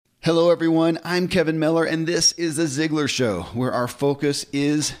Hello, everyone. I'm Kevin Miller, and this is The Ziglar Show, where our focus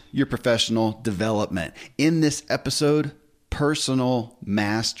is your professional development. In this episode, personal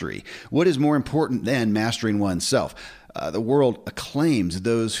mastery. What is more important than mastering oneself? The world acclaims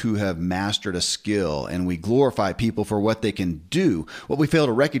those who have mastered a skill, and we glorify people for what they can do. What we fail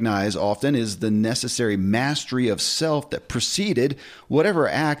to recognize often is the necessary mastery of self that preceded whatever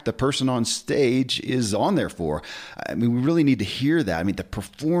act the person on stage is on there for. I mean, we really need to hear that. I mean, the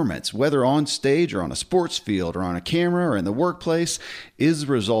performance, whether on stage or on a sports field or on a camera or in the workplace, is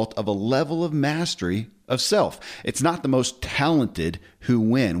the result of a level of mastery of self. It's not the most talented who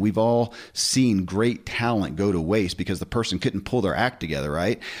win. We've all seen great talent go to waste because the person couldn't pull their act together,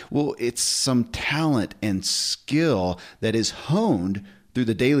 right? Well, it's some talent and skill that is honed through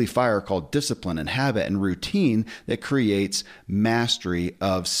the daily fire called discipline and habit and routine that creates mastery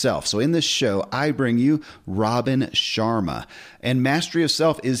of self. So in this show, I bring you Robin Sharma, and mastery of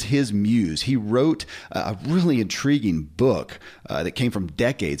self is his muse. He wrote a really intriguing book that came from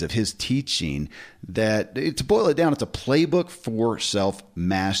decades of his teaching that, to boil it down, it's a playbook for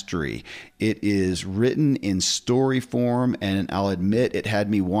self-mastery. It is written in story form, and I'll admit it had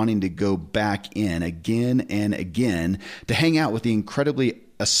me wanting to go back in again and again to hang out with the incredibly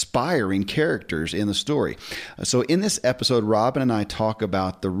aspiring characters in the story. So in this episode, Robin and I talk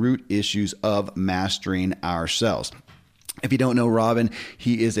about the root issues of mastering ourselves. If you don't know Robin,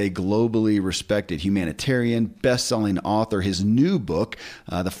 he is a globally respected humanitarian, best-selling author. His new book,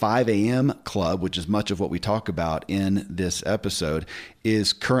 The 5 a.m. Club, which is much of what we talk about in this episode,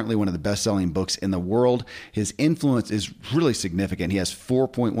 is currently one of the best-selling books in the world. His influence is really significant. He has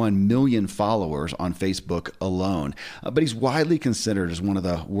 4.1 million followers on Facebook alone, but he's widely considered as one of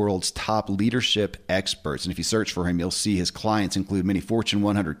the world's top leadership experts. And if you search for him, you'll see his clients include many Fortune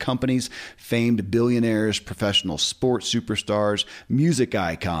 100 companies, famed billionaires, professional sports superstars, music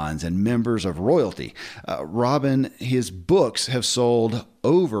icons, and members of royalty. Robin, his books have sold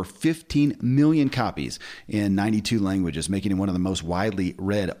over 15 million copies in 92 languages, making him one of the most widely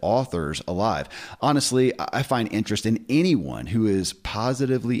read authors alive. Honestly, I find interest in anyone who is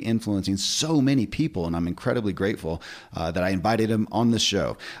positively influencing so many people, and I'm incredibly grateful that I invited him on the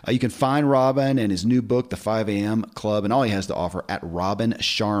show. You can find Robin and his new book, The 5 a.m. Club, and all he has to offer at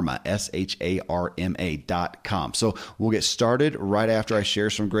robinsharma, SHARMA.com. So we'll get started right after I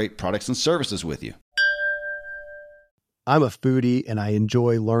share some great products and services with you. I'm a foodie and I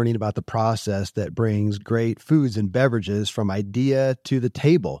enjoy learning about the process that brings great foods and beverages from idea to the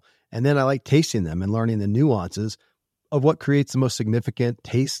table. And then I like tasting them and learning the nuances of what creates the most significant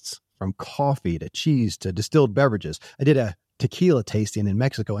tastes, from coffee to cheese to distilled beverages. I did a tequila tasting in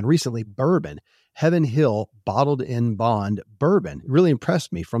Mexico, and recently bourbon. Heaven Hill bottled in bond bourbon really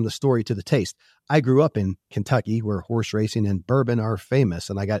impressed me from the story to the taste. I grew up in Kentucky where horse racing and bourbon are famous,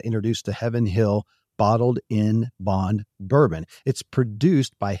 and I got introduced to Heaven Hill bottled in bond bourbon. It's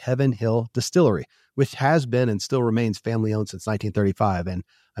produced by Heaven Hill Distillery, which has been and still remains family owned since 1935. And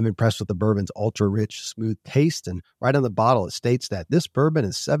I'm impressed with the bourbon's ultra rich, smooth taste. And right on the bottle, it states that this bourbon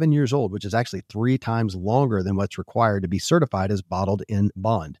is 7 years old, which is actually 3 times longer than what's required to be certified as bottled in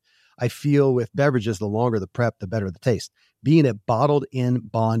bond. I feel with beverages, the longer the prep, the better the taste. Being a bottled in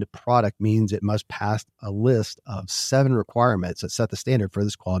bond product means it must pass a list of 7 requirements that set the standard for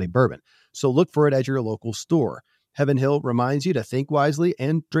this quality bourbon. So look for it at your local store. Heaven Hill reminds you to think wisely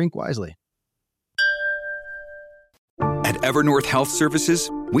and drink wisely. At Evernorth Health Services,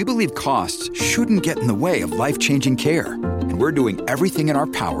 we believe costs shouldn't get in the way of life-changing care, and we're doing everything in our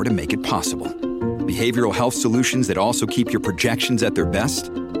power to make it possible. Behavioral health solutions that also keep your projections at their best?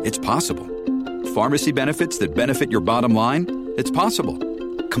 It's possible. Pharmacy benefits that benefit your bottom line? It's possible.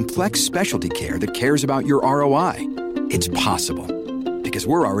 Complex specialty care that cares about your ROI? It's possible. Because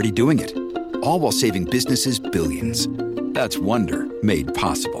we're already doing it. All while saving businesses billions. That's Wonder made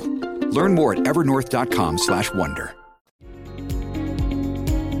possible. Learn more at evernorth.com/wonder.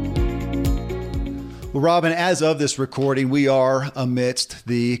 Well, Robin, as of this recording, we are amidst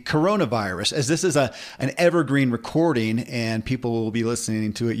the coronavirus. As this is an evergreen recording and people will be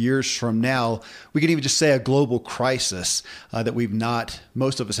listening to it years from now, we can even just say a global crisis that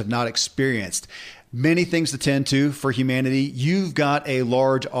most of us have not experienced. Many things to tend to for humanity. You've got a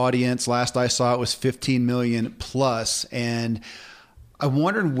large audience. Last I saw it was 15 million plus. And I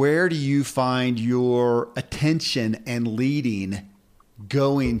wondered, where do you find your attention and leading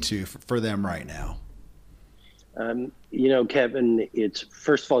going to for them right now? Kevin,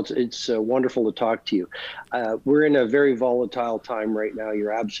 first of all, it's wonderful to talk to you. We're in a very volatile time right now.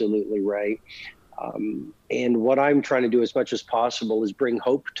 You're absolutely right. And what I'm trying to do as much as possible is bring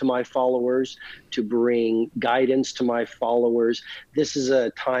hope to my followers, to bring guidance to my followers. This is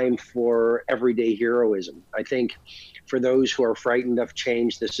a time for everyday heroism. I think for those who are frightened of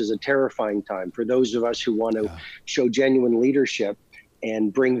change, this is a terrifying time. For those of us who want to show genuine leadership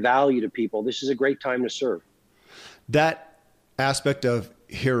and bring value to people, this is a great time to serve. That aspect of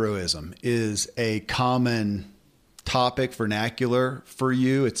heroism is a common topic, vernacular for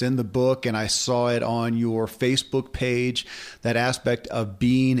you. It's in the book, and I saw it on your Facebook page, that aspect of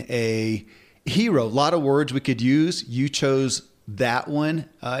being a hero. A lot of words we could use. You chose that one.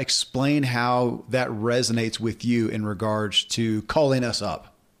 Explain how that resonates with you in regards to calling us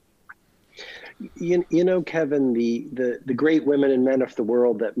up. You know, Kevin, the great women and men of the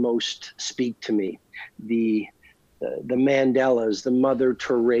world that most speak to me, the Mandelas, the Mother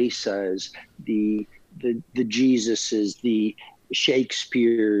Teresas, the Jesuses, the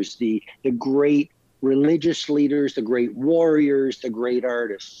Shakespeares, the great religious leaders, the great warriors, the great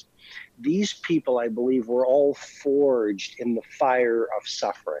artists. These people, I believe, were all forged in the fire of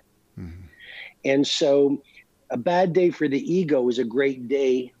suffering. Mm-hmm. And so a bad day for the ego is a great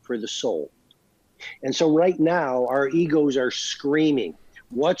day for the soul. And so right now, our egos are screaming,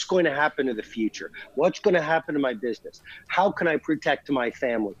 what's going to happen to the future? What's going to happen to my business? How can I protect my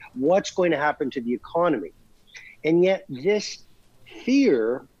family? What's going to happen to the economy? And yet this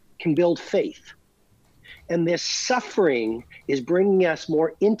fear can build faith. And this suffering is bringing us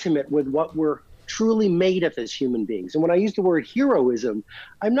more intimate with what we're truly made of as human beings. And when I use the word heroism,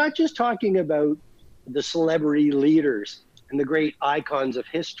 I'm not just talking about the celebrity leaders and the great icons of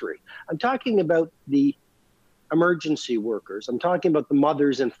history. I'm talking about the emergency workers. I'm talking about the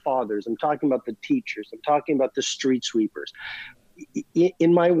mothers and fathers. I'm talking about the teachers. I'm talking about the street sweepers.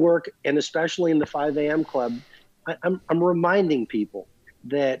 In my work, and especially in the 5 a.m. Club, I'm reminding people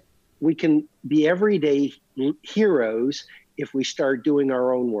that we can be everyday heroes if we start doing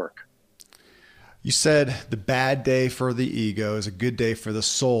our own work. You said the bad day for the ego is a good day for the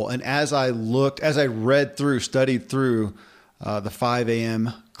soul. And as I studied through the 5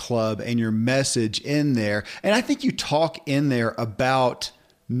 a.m. Club and your message in there, and I think you talk in there about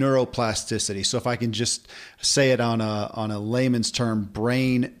neuroplasticity. So if I can just say it on a layman's term,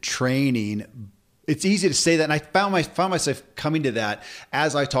 brain training. It's easy to say that, and I found myself coming to that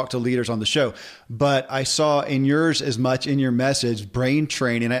as I talk to leaders on the show. But I saw in yours as much in your message, brain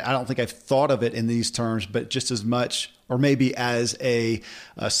training. I don't think I've thought of it in these terms, but just as much, or maybe as a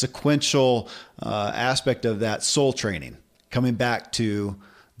sequential aspect of that, soul training, coming back to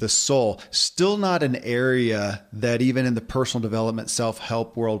the soul. Still not an area that even in the personal development,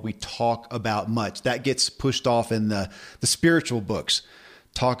 self-help world, we talk about much. That gets pushed off in the spiritual books.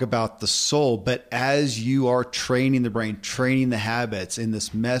 Talk about the soul. But as you are training the brain, training the habits in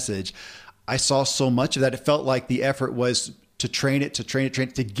this message, I saw so much of that. It felt like the effort was to train it,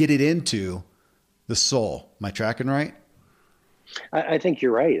 to get it into the soul. Am I tracking right? I think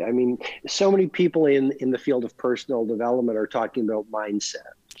you're right. I mean, so many people in the field of personal development are talking about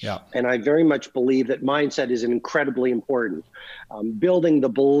mindset. Yeah. And I very much believe that mindset is incredibly important. Building the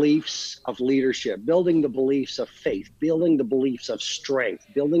beliefs of leadership, building the beliefs of faith, building the beliefs of strength,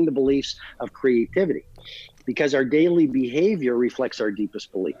 building the beliefs of creativity, because our daily behavior reflects our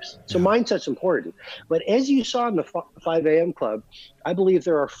deepest beliefs. So mindset's important. But as you saw in the 5 a.m. Club, I believe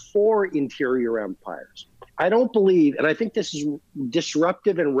there are 4 interior empires. I don't believe, and I think this is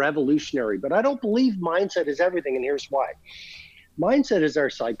disruptive and revolutionary, but I don't believe mindset is everything, and here's why. Mindset is our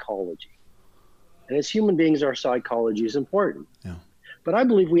psychology. And as human beings, our psychology is important. Yeah. But I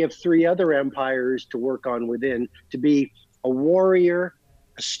believe we have 3 other empires to work on within to be a warrior,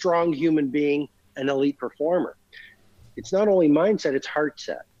 a strong human being, an elite performer. It's not only mindset, it's heart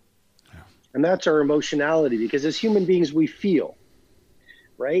set. Yeah. And that's our emotionality, because as human beings, we feel,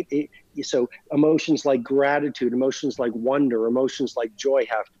 right? So emotions like gratitude, emotions like wonder, emotions like joy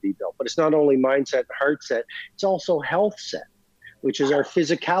have to be built. But it's not only mindset and heart set, it's also health set, which is our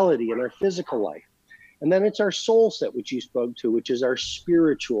physicality and our physical life. And then it's our soul set, which you spoke to, which is our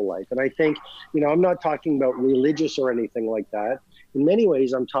spiritual life. And I think, I'm not talking about religious or anything like that. In many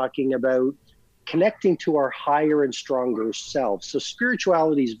ways, I'm talking about connecting to our higher and stronger selves. So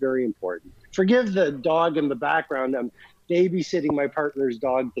spirituality is very important. Forgive the dog in the background. I'm babysitting my partner's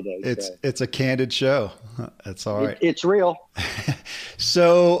dog today. It's a candid show. That's all right. It's real.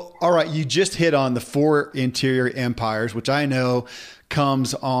 So, all right, you just hit on the 4 interior empires, which I know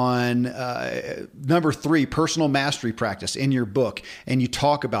comes on number 3, personal mastery practice in your book. And you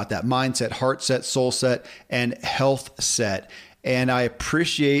talk about that mindset, heart set, soul set, and health set. And I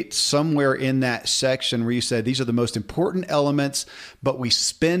appreciate somewhere in that section where you said these are the most important elements, but we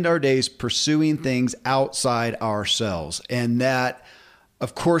spend our days pursuing things outside ourselves. And that,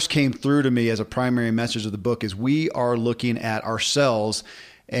 of course, came through to me as a primary message of the book is we are looking at ourselves,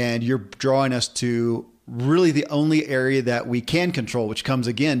 and you're drawing us to really the only area that we can control, which comes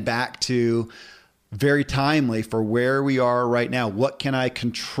again back to very timely for where we are right now. What can I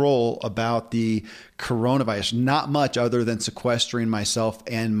control about the coronavirus? Not much other than sequestering myself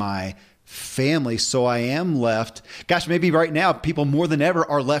and my family. So I am left, gosh, maybe right now people more than ever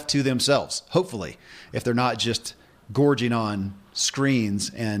are left to themselves, hopefully, if they're not just gorging on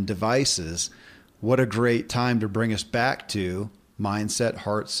screens and devices. What a great time to bring us back to mindset,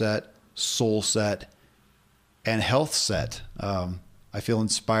 heart set, soul set, and health set. I feel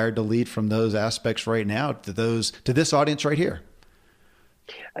inspired to lead from those aspects right now to this audience right here.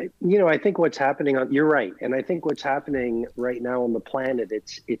 I think what's happening you're right. And I think what's happening right now on the planet,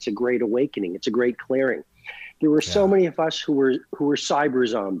 it's a great awakening. It's a great clearing. There were so many of us who were cyber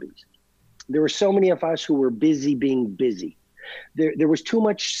zombies. There were so many of us who were busy being busy. There was too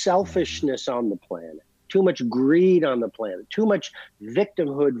much selfishness on the planet, too much greed on the planet, too much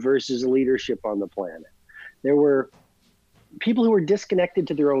victimhood versus leadership on the planet. There were people who were disconnected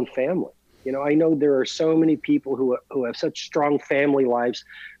to their own family. I know there are so many people who have such strong family lives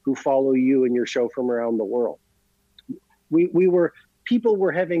who follow you and your show from around the world. People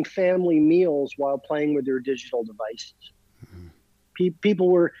were having family meals while playing with their digital devices. People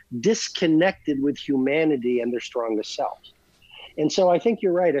were disconnected with humanity and their strongest selves. And so I think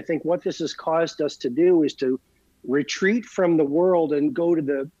you're right. I think what this has caused us to do is to retreat from the world and go to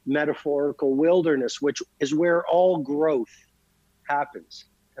the metaphorical wilderness, which is where all growth happens.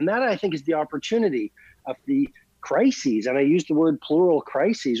 And that, I think, is the opportunity of the crises. And I use the word plural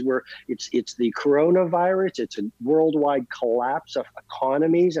crises, where it's the coronavirus, it's a worldwide collapse of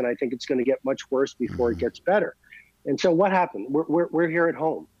economies. And I think it's going to get much worse before it gets better. And so what happened? We're here at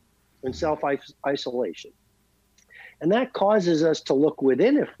home in self-isolation. And that causes us to look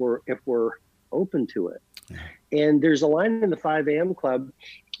within if we're open to it. And there's a line in the 5 a.m. Club,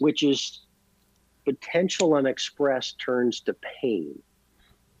 which is potential unexpressed turns to pain.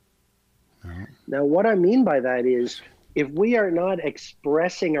 Now, what I mean by that is if we are not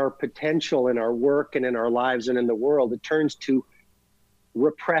expressing our potential in our work and in our lives and in the world, it turns to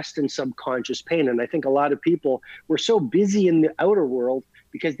repressed and subconscious pain. And I think a lot of people were so busy in the outer world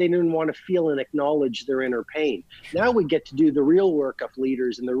because they didn't want to feel and acknowledge their inner pain. Now we get to do the real work of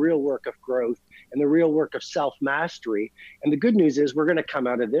leaders and the real work of growth and the real work of self-mastery. And the good news is we're going to come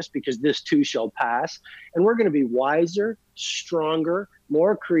out of this because this too shall pass. And we're going to be wiser, stronger,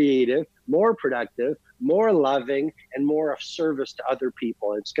 more creative, more productive, more loving, and more of service to other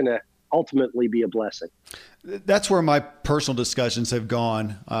people. It's going to ultimately be a blessing. That's where my personal discussions have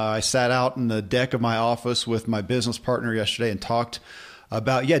gone. I sat out in the deck of my office with my business partner yesterday and talked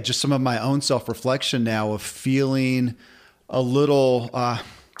about, just some of my own self-reflection now of feeling a little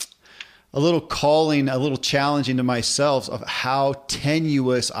calling, a little challenging to myself of how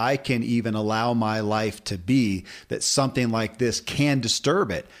tenuous I can even allow my life to be, that something like this can disturb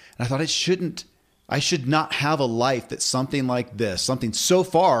it. And I thought I should not have a life that something like this, something so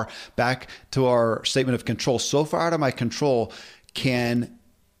far, back to our statement of control, so far out of my control, can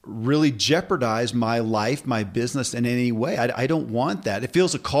really jeopardize my life, my business in any way. I don't want that. It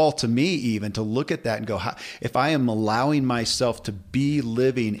feels a call to me even to look at that and go, if I am allowing myself to be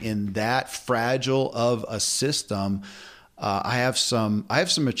living in that fragile of a system, I have some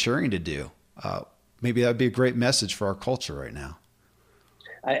maturing to do. Maybe that would be a great message for our culture right now.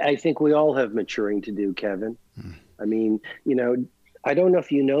 I think we all have maturing to do, Kevin. I mean, I don't know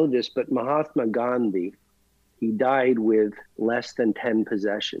if you know this, but Mahatma Gandhi, he died with less than 10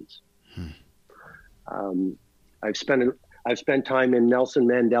 possessions. I've spent time in Nelson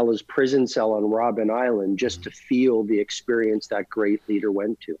Mandela's prison cell on Robben Island just to feel the experience that great leader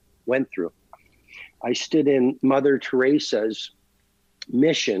went through. I stood in Mother Teresa's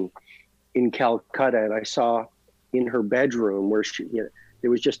mission in Calcutta, and I saw in her bedroom where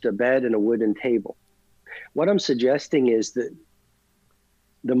there was just a bed and a wooden table. What I'm suggesting is that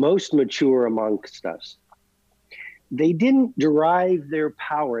the most mature amongst us, they didn't derive their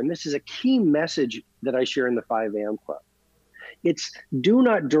power. And this is a key message that I share in the 5 a.m. Club. It's do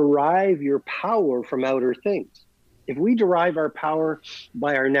not derive your power from outer things. If we derive our power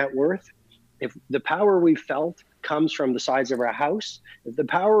by our net worth, if the power we felt comes from the size of our house, if the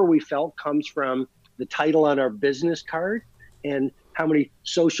power we felt comes from the title on our business card and how many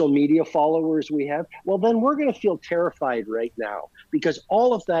social media followers we have, well, then we're going to feel terrified right now because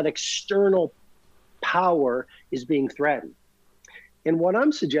all of that external power is being threatened. And what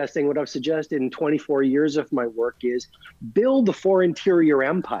I'm suggesting, what I've suggested in 24 years of my work is build the 4 interior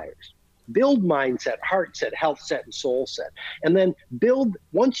empires. Build mindset, heart set, health set, and soul set. And then build,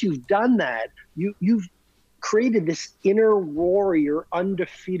 once you've done that, you've created this inner warrior,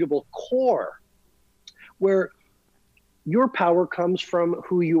 undefeatable core where your power comes from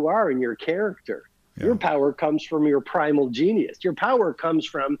who you are and your character. Yeah. Your power comes from your primal genius. Your power comes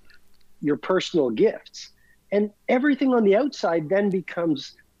from your personal gifts. And everything on the outside then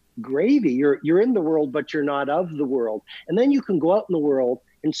becomes gravy. You're in the world, but you're not of the world. And then you can go out in the world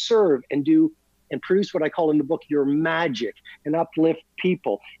and serve and do and produce what I call in the book your magic and uplift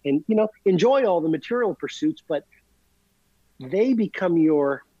people and, enjoy all the material pursuits, but they become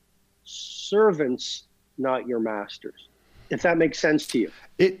your servants, not your masters. If that makes sense to you.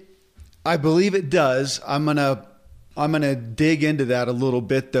 I believe it does. I'm going to dig into that a little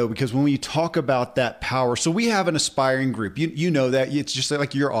bit though, because when we talk about that power, so we have an aspiring group, you know that it's just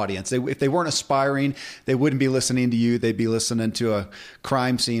like your audience. If they weren't aspiring, they wouldn't be listening to you. They'd be listening to a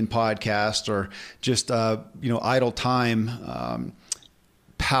crime scene podcast or just, idle time,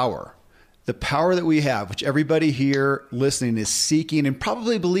 power. The power that we have, which everybody here listening is seeking and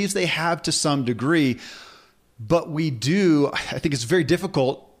probably believes they have to some degree, but I think it's very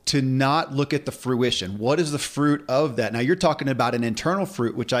difficult to not look at the fruition. What is the fruit of that? Now you're talking about an internal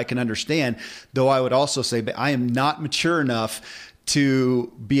fruit, which I can understand, though I would also say, but I am not mature enough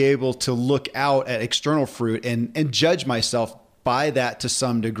to be able to look out at external fruit and judge myself by that to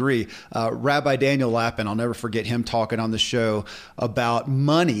some degree. Rabbi Daniel Lapin, I'll never forget him talking on the show about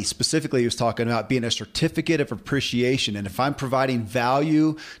money. Specifically, he was talking about being a certificate of appreciation. And if I'm providing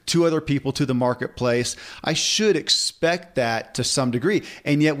value to other people, to the marketplace, I should expect that to some degree.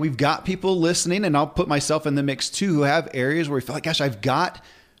 And yet we've got people listening, and I'll put myself in the mix too, who have areas where we feel like, gosh, I've got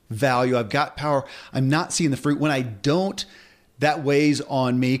value, I've got power. I'm not seeing the fruit. When I don't, that weighs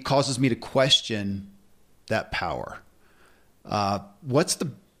on me, causes me to question that power. I guess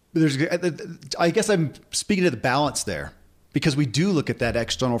I'm speaking to the balance there, because we do look at that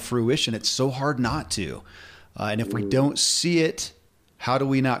external fruition. It's so hard not to. And if we don't see it, how do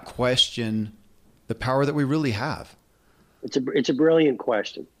we not question the power that we really have? It's a brilliant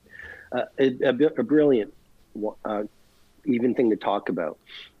question. A brilliant, even thing to talk about.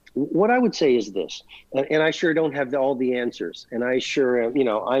 What I would say is this, and I sure don't have all the answers, and I sure,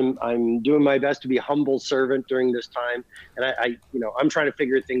 I'm doing my best to be a humble servant during this time, and I'm trying to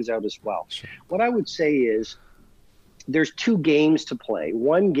figure things out as well. Sure. What I would say is, there's 2 games to play.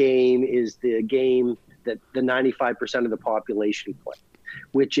 One game is the game that the 95% of the population play,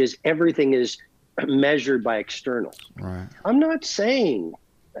 which is everything is measured by externals. Right. I'm not saying.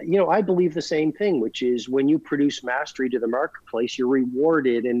 I believe the same thing, which is when you produce mastery to the marketplace, you're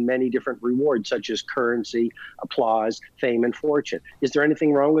rewarded in many different rewards, such as currency, applause, fame, and fortune. Is there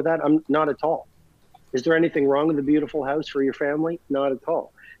anything wrong with that? Not at all. Is there anything wrong with a beautiful house for your family? Not at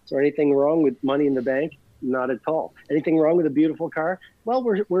all. Is there anything wrong with money in the bank? Not at all. Anything wrong with a beautiful car? Well,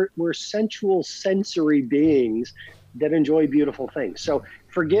 we're sensual, sensory beings that enjoy beautiful things. So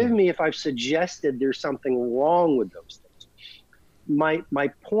forgive me if I've suggested there's something wrong with those things. My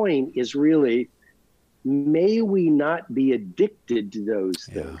point is really, may we not be addicted to those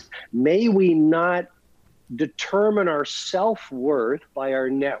things. May we not determine our self-worth by our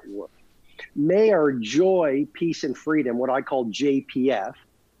net worth. May our joy, peace, and freedom, what I call JPF,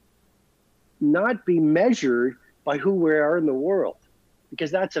 not be measured by who we are in the world,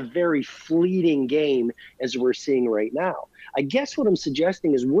 because that's a very fleeting game, as we're seeing right now. I guess what I'm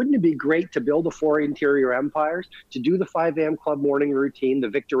suggesting is, wouldn't it be great to build the 4 interior empires, to do the 5 a.m. club morning routine, the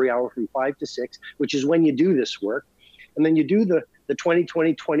victory hour from 5 to 6, which is when you do this work. And then you do the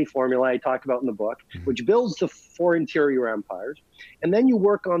 20-20-20 formula I talk about in the book, which builds the 4 interior empires. And then you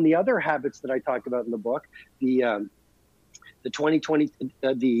work on the other habits that I talk about in the book, the 20-20,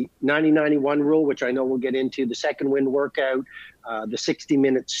 the 90-91 rule, which I know we'll get into, the second wind workout, the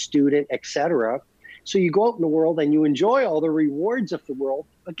 60-minute student, etc. So you go out in the world and you enjoy all the rewards of the world,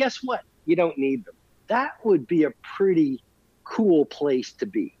 but guess what? You don't need them. That would be a pretty cool place to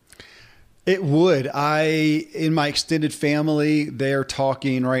be. It would. In my extended family, they're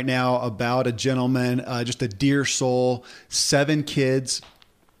talking right now about a gentleman, just a dear soul, 7 kids,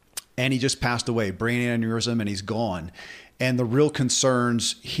 and he just passed away, brain aneurysm, and he's gone. And the real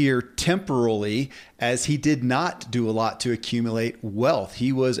concerns here temporally, as he did not do a lot to accumulate wealth.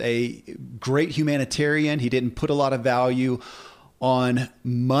 He was a great humanitarian. He didn't put a lot of value on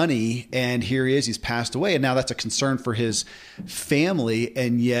money. And here he is, he's passed away. And now that's a concern for his family.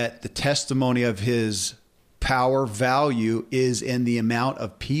 And yet the testimony of his power, value is in the amount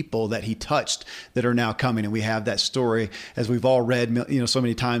of people that he touched that are now coming. And we have that story, as we've all read, so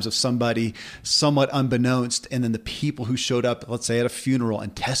many times, of somebody somewhat unbeknownst, and then the people who showed up, let's say at a funeral,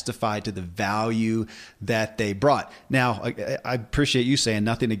 and testified to the value that they brought. Now, I appreciate you saying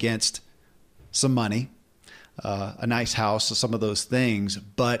nothing against some money, a nice house, some of those things.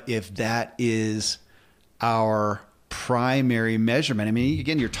 But if that is our primary measurement, I mean,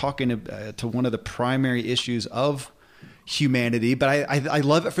 again, you're talking to one of the primary issues of humanity. But I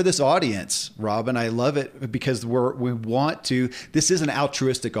love it for this audience, Robin. I love it because this is an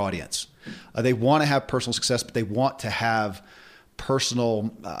altruistic audience. They want to have personal success, but they want to have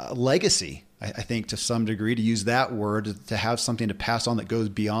personal legacy, I think, to some degree, to use that word, to have something to pass on that goes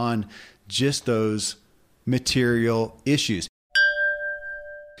beyond just those material issues.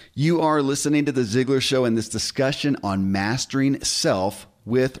 You are listening to The Ziglar Show and this discussion on mastering self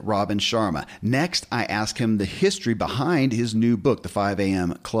with Robin Sharma. Next, I ask him the history behind his new book, The 5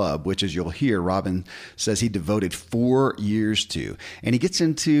 a.m. Club, which, as you'll hear, Robin says he devoted 4 years to. And he gets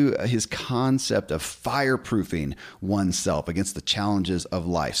into his concept of fireproofing oneself against the challenges of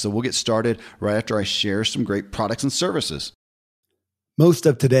life. So we'll get started right after I share some great products and services. Most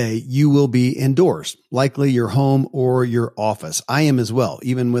of today, you will be indoors, likely your home or your office. I am as well.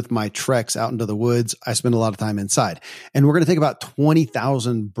 Even with my treks out into the woods, I spend a lot of time inside. And we're going to take about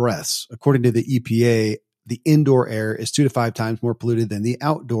 20,000 breaths. According to the EPA, the indoor air is 2 to 5 times more polluted than the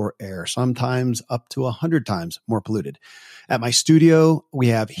outdoor air, sometimes up to 100 times more polluted. At my studio, we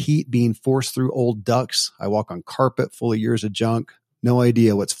have heat being forced through old ducts. I walk on carpet full of years of junk. No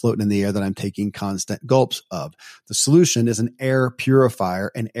idea what's floating in the air that I'm taking constant gulps of. The solution is an air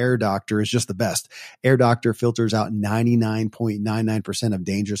purifier, and Air Doctor is just the best. Air Doctor filters out 99.99% of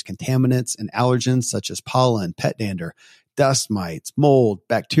dangerous contaminants and allergens such as pollen, pet dander, dust mites, mold,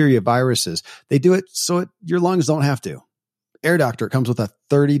 bacteria, viruses. They do it so your lungs don't have to. Air Doctor comes with a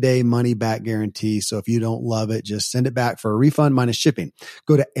 30-day money-back guarantee. So if you don't love it, just send it back for a refund minus shipping.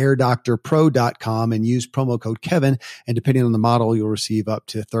 Go to airdoctorpro.com and use promo code Kevin. And depending on the model, you'll receive up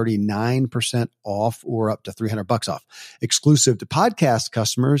to 39% off or up to $300 off. Exclusive to podcast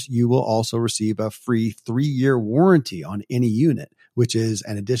customers, you will also receive a free 3-year warranty on any unit, which is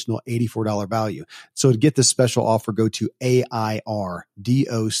an additional $84 value. So to get this special offer, go to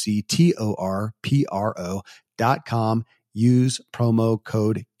airdoctorpro.com. Use promo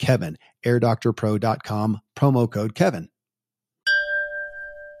code Kevin. airdoctorpro.com, promo code Kevin.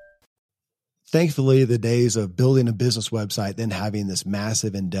 Thankfully, the days of building a business website, then having this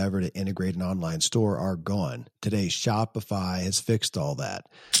massive endeavor to integrate an online store are gone. Today, Shopify has fixed all that.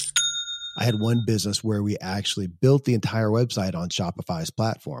 I had one business where we actually built the entire website on Shopify's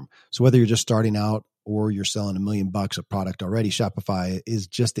platform. So whether you're just starting out or you're selling $1 million of product already, Shopify is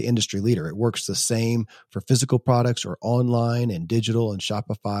just the industry leader. It works the same for physical products or online and digital, and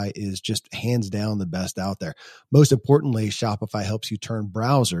Shopify is just hands down the best out there. Most importantly, Shopify helps you turn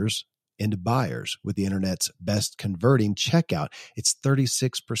browsers into buyers with the internet's best converting checkout. It's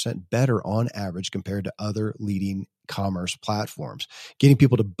 36% better on average compared to other leading commerce platforms. Getting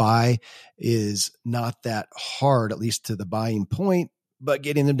people to buy is not that hard, at least to the buying point, but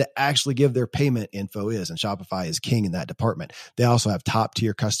getting them to actually give their payment info is, and Shopify is king in that department. They also have top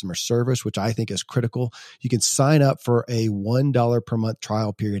tier customer service, which I think is critical. You can sign up for a $1 per month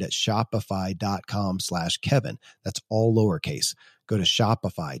trial period at shopify.com/Kevin. That's all lowercase. Go to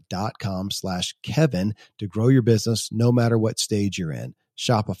shopify.com/Kevin to grow your business no matter what stage you're in.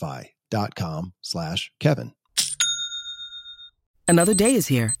 Shopify.com/Kevin. Another day is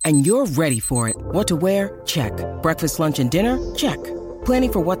here, and you're ready for it. What to wear? Check. Breakfast, lunch, and dinner? Check.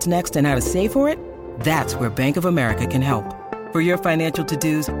 Planning for what's next and how to save for it? That's where Bank of America can help. For your financial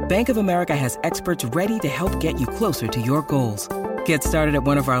to-dos, Bank of America has experts ready to help get you closer to your goals. Get started at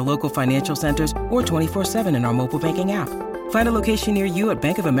one of our local financial centers or 24/7 in our mobile banking app. Find a location near you at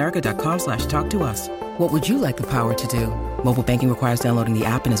bankofamerica.com/talktous. What would you like the power to do? Mobile banking requires downloading the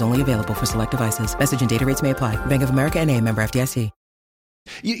app and is only available for select devices. Message and data rates may apply. Bank of America N.A., member FDIC.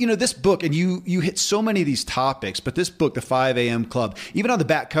 You know, this book, and you hit so many of these topics, but this book, The 5 a.m. Club, even on the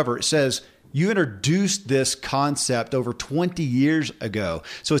back cover, it says you introduced this concept over 20 years ago.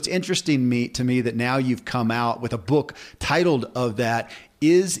 So it's interesting to me that now you've come out with a book titled of that.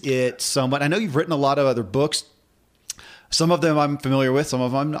 Is it somewhat, I know you've written a lot of other books. Some of them I'm familiar with, some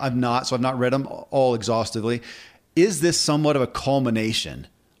of them I'm not, so I've not read them all exhaustively. Is this somewhat of a culmination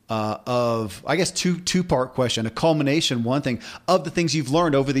of, I guess, two-part question, a culmination, one thing, of the things you've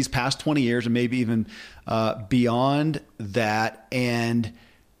learned over these past 20 years and maybe even beyond that? And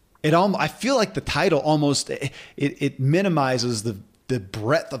I feel like the title almost, it minimizes the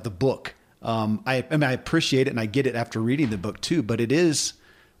breadth of the book. I appreciate it and I get it after reading the book too, but it is,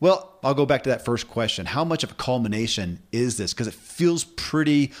 well, I'll go back to that first question. How much of a culmination is this? Because it feels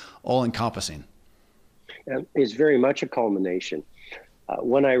pretty all encompassing. It's very much a culmination.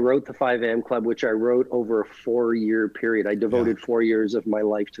 When I wrote the 5 a.m. Club, which I wrote over a 4-year period, I devoted 4 years of my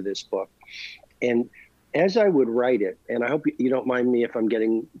life to this book. And as I would write it, and I hope you don't mind me if I'm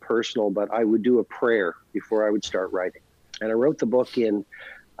getting personal, but I would do a prayer before I would start writing. And I wrote the book in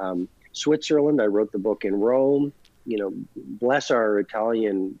Switzerland. I wrote the book in Rome. You know, bless our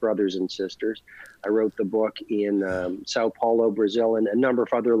Italian brothers and sisters. I wrote the book in Sao Paulo, Brazil, and a number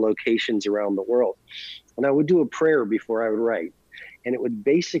of other locations around the world. And I would do a prayer before I would write. And it would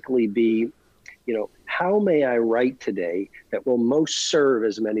basically be, you know, how may I write today that will most serve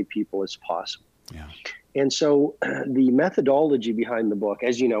as many people as possible? Yeah. And so the methodology behind the book,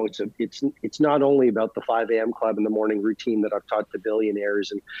 as you know, it's not only about the 5 a.m. Club and the morning routine that I've taught to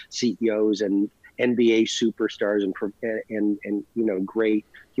billionaires and CEOs and NBA superstars and you know, great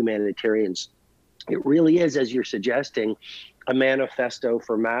humanitarians. It really is, as you're suggesting, a manifesto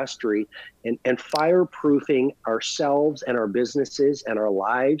for mastery and fireproofing ourselves and our businesses and our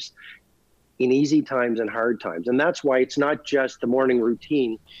lives in easy times and hard times. And that's why it's not just the morning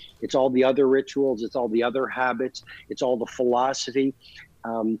routine. It's all the other rituals. It's all the other habits. It's all the philosophy.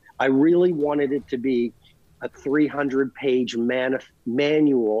 I really wanted it to be a 300-page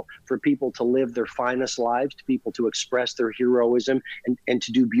manual for people to live their finest lives, to people to express their heroism and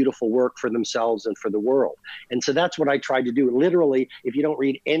to do beautiful work for themselves and for the world. And so that's what I tried to do. Literally, if you don't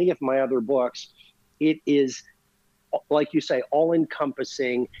read any of my other books, it is, like you say,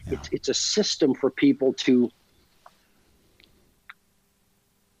 all-encompassing. Yeah. It's a system for people to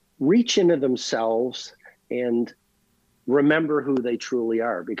reach into themselves and remember who they truly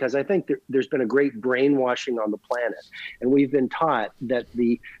are, because I think there's been a great brainwashing on the planet, and we've been taught that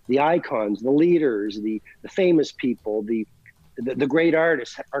the icons, the leaders, the famous people, the great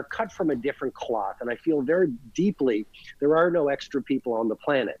artists are cut from a different cloth. And I feel very deeply there are no extra people on the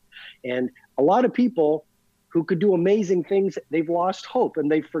planet, and a lot of people who could do amazing things, they've lost hope and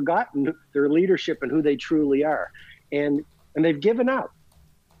they've forgotten their leadership and who they truly are, and they've given up.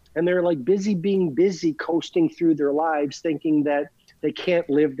 And they're like being busy, coasting through their lives, thinking that they can't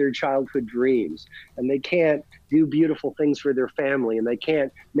live their childhood dreams and they can't do beautiful things for their family and they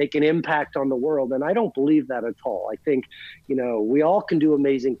can't make an impact on the world. And I don't believe that at all. I think, you know, we all can do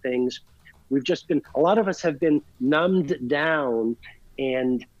amazing things. A lot of us have been numbed down,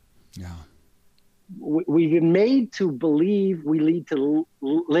 and we've been made to believe we need to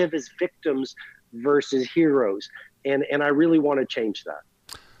live as victims versus heroes. And I really want to change that.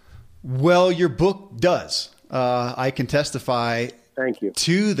 Well, your book does. I can testify Thank you.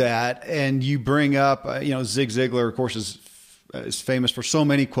 To that. And you bring up, Zig Ziglar, of course, is famous for so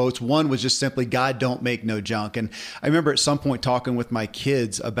many quotes. One was just simply, God don't make no junk. And I remember at some point talking with my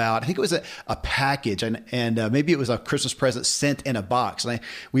kids about, I think it was a package and maybe it was a Christmas present sent in a box. And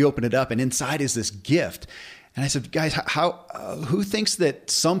we opened it up and inside is this gift. And I said, guys, who thinks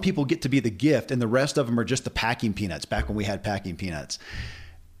that some people get to be the gift and the rest of them are just the packing peanuts, back when we had packing peanuts?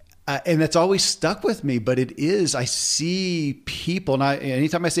 And that's always stuck with me, but it is, I see people, and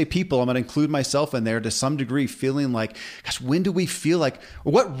anytime I say people, I'm going to include myself in there to some degree, feeling like, gosh, when do we feel like,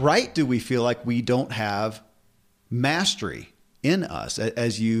 or what right do we feel like we don't have mastery in us,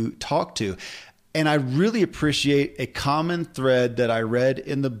 as you talk to? And I really appreciate a common thread that I read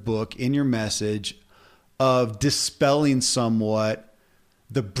in the book, in your message, of dispelling somewhat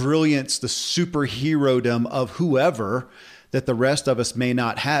the brilliance, the superhero-dom of whoever that the rest of us may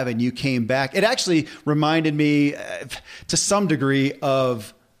not have. And you came back. It actually reminded me to some degree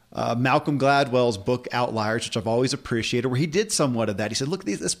of Malcolm Gladwell's book Outliers, which I've always appreciated, where he did somewhat of that. He said, look,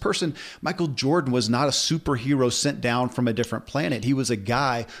 this person, Michael Jordan, was not a superhero sent down from a different planet. He was a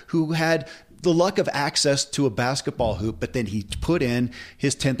guy who had the luck of access to a basketball hoop, but then he put in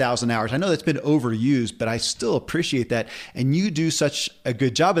his 10,000 hours. I know that's been overused, but I still appreciate that. And you do such a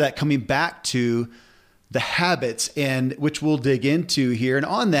good job of that, coming back to the habits, and which we'll dig into here. And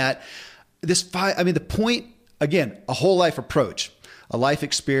on that, the point, again, a whole life approach, a life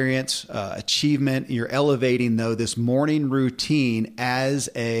experience, achievement. You're elevating, though, this morning routine as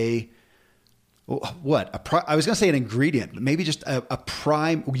I was going to say an ingredient, but maybe just a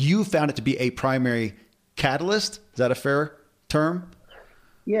prime. You found it to be a primary catalyst. Is that a fair term?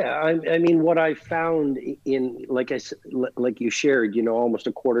 Yeah, I mean, what I found in, like you shared, almost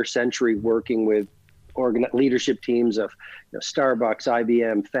a quarter century working with leadership teams of Starbucks,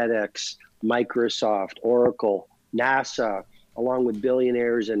 IBM, FedEx, Microsoft, Oracle, NASA, along with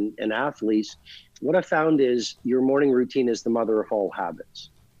billionaires and athletes. What I found is your morning routine is the mother of all habits.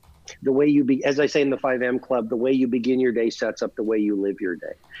 The way you as I say in the 5M Club, the way you begin your day sets up the way you live your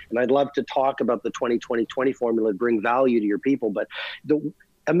day. And I'd love to talk about the 20-20-20 formula to bring value to your people. But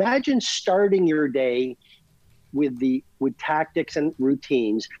imagine starting your day with tactics and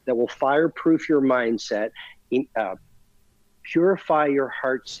routines that will fireproof your mindset, purify your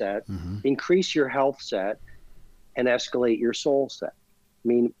heart set, increase your health set, and escalate your soul set. I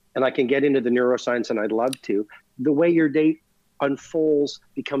mean, and I can get into the neuroscience, and I'd love to. The way your day unfolds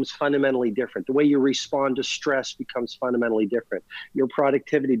becomes fundamentally different. The way you respond to stress becomes fundamentally different. Your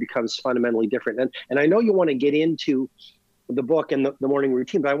productivity becomes fundamentally different. And I know you want to get into the book and the morning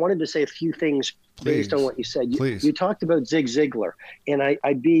routine, but I wanted to say a few things based on what you said. You talked about Zig Ziglar, and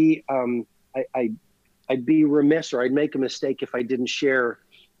I'd be remiss, or I'd make a mistake if I didn't share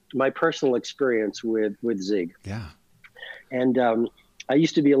my personal experience with Zig. Yeah. And I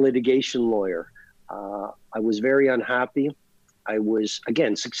used to be a litigation lawyer. I was very unhappy. I was,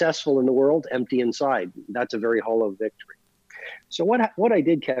 again, successful in the world, empty inside. That's a very hollow victory. So what I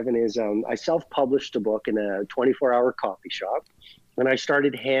did, Kevin, is I self-published a book in a 24-hour coffee shop, and I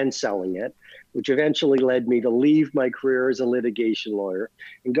started hand selling it, which eventually led me to leave my career as a litigation lawyer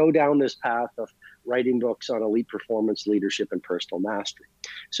and go down this path of writing books on elite performance, leadership, and personal mastery.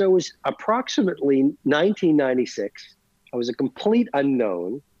 So it was approximately 1996. I was a complete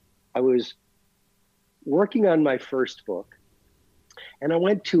unknown. I was working on my first book, and I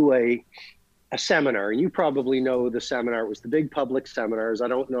went to a seminar, and you probably know the seminar. It was the big public seminars. I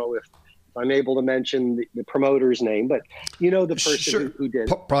don't know if I'm able to mention the promoter's name, but you know the person who did.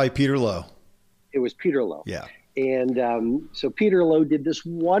 Probably Peter Lowe. It was Peter Lowe. Yeah. And so Peter Lowe did this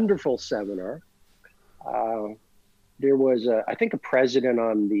wonderful seminar. There was, I think, a president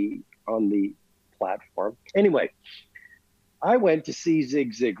on the platform. Anyway, I went to see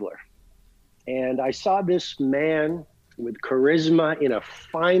Zig Ziglar, and I saw this man with charisma in a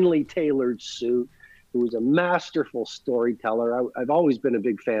finely tailored suit, who was a masterful storyteller. I've always been a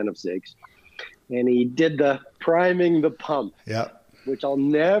big fan of Zig's. And he did the priming the pump, which I'll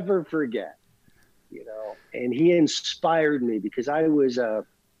never forget, and he inspired me because I was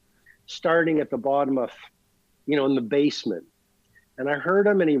starting at the bottom of, in the basement. And I heard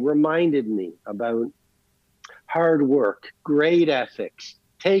him, and he reminded me about hard work, great ethics,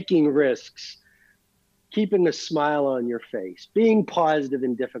 taking risks, keeping a smile on your face, being positive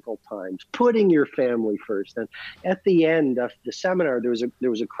in difficult times, putting your family first. And at the end of the seminar, there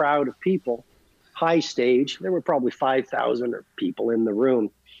was a crowd of people, high stage. There were probably 5,000 people in the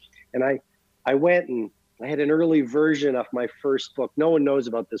room. And I went, and I had an early version of my first book. No one knows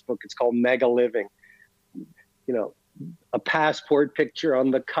about this book. It's called Mega Living. A passport picture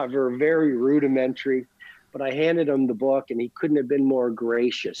on the cover, very rudimentary. But I handed him the book, and he couldn't have been more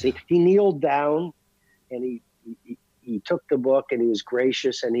gracious. He kneeled down, and he took the book, and he was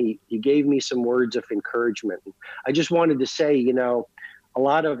gracious, and he gave me some words of encouragement. I just wanted to say, a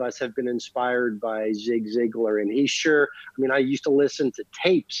lot of us have been inspired by Zig Ziglar, and I used to listen to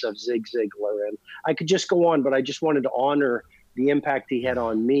tapes of Zig Ziglar, and I could just go on, but I just wanted to honor the impact he had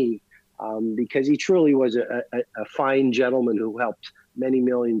on me, because he truly was a fine gentleman who helped many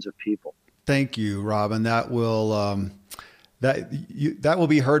millions of people. Thank you, Robin. That will that will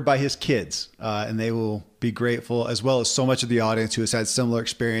be heard by his kids, and they will be grateful, as well as so much of the audience who has had similar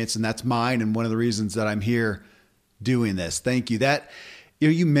experience. And that's mine, and one of the reasons that I'm here doing this. Thank you.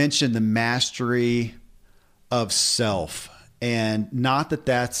 You mentioned the mastery of self, and not that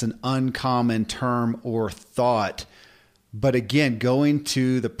that's an uncommon term or thought, but again, going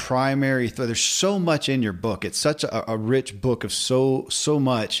to the primary thought. There's so much in your book. It's such a rich book of so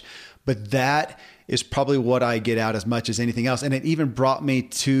much, but that is probably what I get out as much as anything else. And it even brought me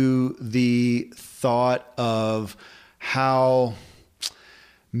to the thought of how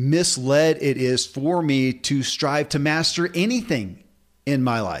misled it is for me to strive to master anything in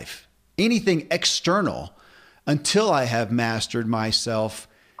my life, anything external, until I have mastered myself,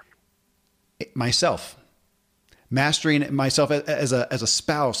 mastering myself as a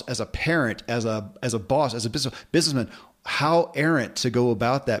spouse, as a parent, as a boss, as a businessman. How errant to go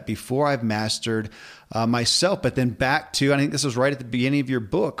about that before I've mastered myself. But then back to, I think this was right at the beginning of your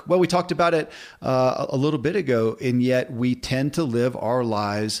book. Well, we talked about it a little bit ago, and yet we tend to live our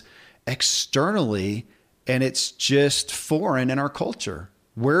lives externally, and it's just foreign in our culture.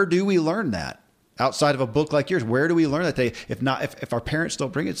 Where do we learn that? Outside of a book like yours, where do we learn that? If our parents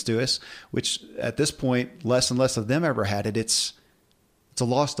don't bring it to us, which at this point, less and less of them ever had it, it's a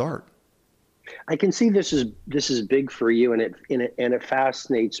lost art. I can see this is big for you, and it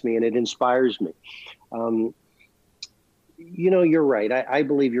fascinates me, and it inspires me. You're right. I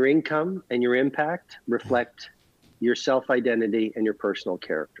believe your income and your impact reflect your self-identity and your personal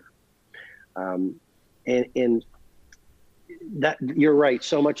character. And that, you're right.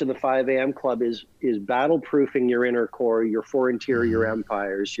 So much of the 5 a.m. club is battle proofing your inner core, your 4 interior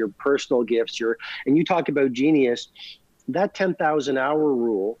empires, your personal gifts, and you talk about genius. That 10,000 hour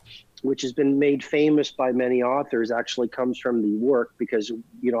rule, which has been made famous by many authors, actually comes from the work, because,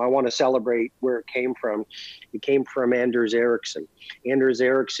 I want to celebrate where it came from. It came from Anders Ericsson. Anders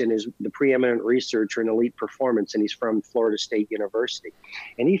Ericsson is the preeminent researcher in elite performance, and he's from Florida State University.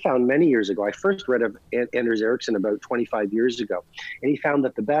 And he found many years ago, I first read of Anders Ericsson about 25 years ago, and he found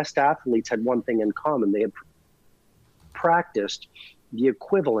that the best athletes had one thing in common. They had practiced the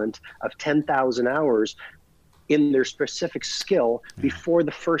equivalent of 10,000 hours in their specific skill before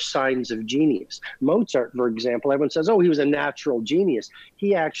the first signs of genius. Mozart, for example, everyone says, oh, he was a natural genius.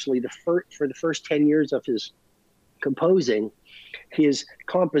 He actually, for the first 10 years of his composing, his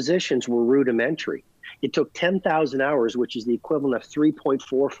compositions were rudimentary. It took 10,000 hours, which is the equivalent of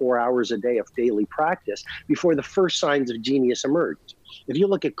 3.44 hours a day of daily practice, before the first signs of genius emerged. If you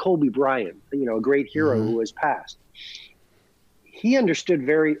look at Kobe Bryant, a great hero who has passed, he understood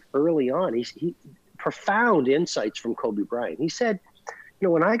very early on, he profound insights from Kobe Bryant. He said,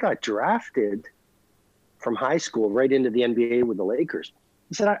 when I got drafted from high school right into the NBA with the Lakers,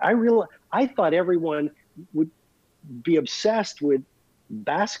 he said, I thought everyone would be obsessed with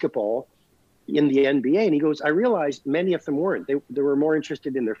basketball in the NBA. And he goes, I realized many of them weren't. They were more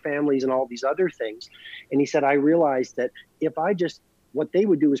interested in their families and all these other things. And he said, I realized that what they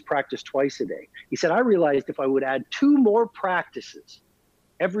would do is practice twice a day. He said, I realized if I would add 2 more practices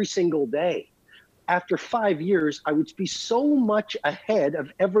every single day, after 5 years, I would be so much ahead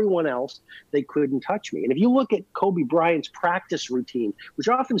of everyone else, they couldn't touch me. And if you look at Kobe Bryant's practice routine, which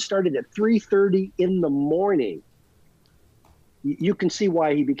often started at 3:30 in the morning, you can see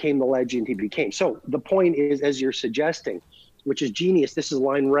why he became the legend he became. So the point is, as you're suggesting, which is genius, this is a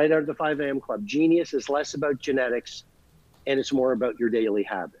line right out of the 5 a.m. club. Genius is less about genetics and it's more about your daily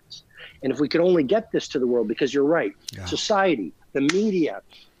habits. And if we could only get this to the world, because you're right, society, the media,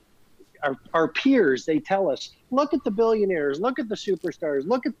 our peers, they tell us, look at the billionaires, look at the superstars,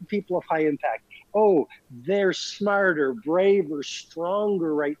 look at the people of high impact. Oh, they're smarter, braver,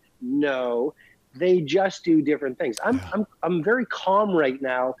 stronger, right? No, they just do different things. I'm very calm right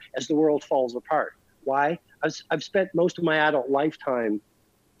now as the world falls apart. Why? I've spent most of my adult lifetime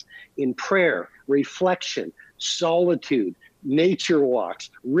in prayer, reflection, solitude, nature walks,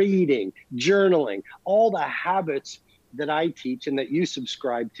 reading, journaling, all the habits that I teach and that you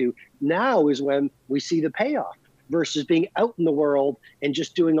subscribe to. Now is when we see the payoff versus being out in the world and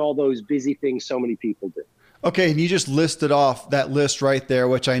just doing all those busy things so many people do. Okay, and you just listed off that list right there,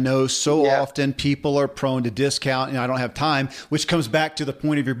 which I know so often people are prone to discount, and I don't have time, which comes back to the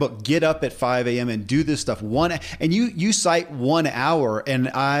point of your book. Get up at 5 a.m. and do this stuff. And you cite 1 hour, and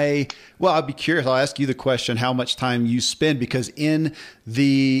I'll be curious. I'll ask you the question, how much time you spend, because in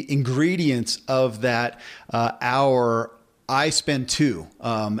the ingredients of that hour, I spend 2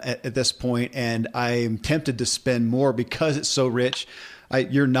 at this point, and I'm tempted to spend more because it's so rich.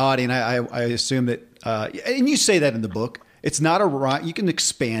 You're nodding. I assume that, and you say that in the book. It's not you can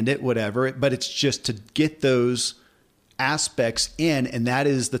expand it, whatever, but it's just to get those aspects in, and that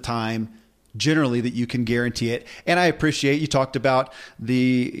is the time generally that you can guarantee it. And I appreciate you talked about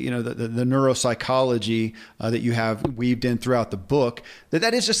the neuropsychology that you have weaved in throughout the book.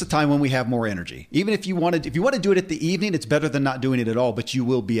 That is just a time when we have more energy. Even if you want to do it at the evening, it's better than not doing it at all, but you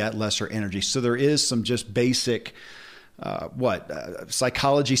will be at lesser energy. So there is some just basic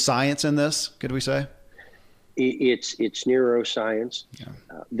psychology science in this, could we say? It's neuroscience. Yeah.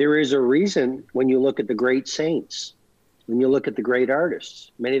 There is a reason when you look at the great saints, when you look at the great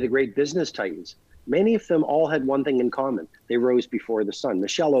artists, many of the great business titans, many of them all had one thing in common. They rose before the sun.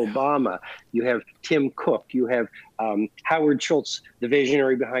 Michelle Obama, you have Tim Cook, you have Howard Schultz, the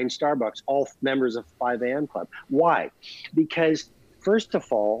visionary behind Starbucks, all members of 5 a.m. Club. Why? Because first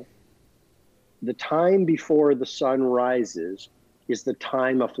of all, the time before the sun rises is the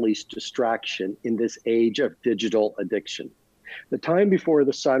time of least distraction in this age of digital addiction. The time before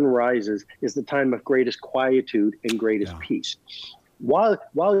the sun rises is the time of greatest quietude and greatest peace. While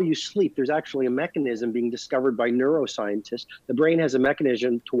you sleep, there's actually a mechanism being discovered by neuroscientists. The brain has a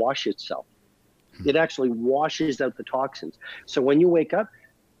mechanism to wash itself. It actually washes out the toxins. So when you wake up,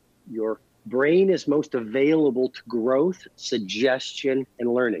 your brain is most available to growth, suggestion,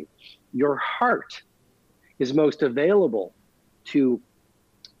 and learning. Your heart is most available to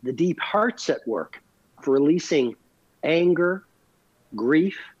the deep heart set work for releasing anger,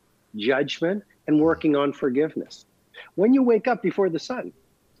 grief, judgment, and working on forgiveness. When you wake up before the sun,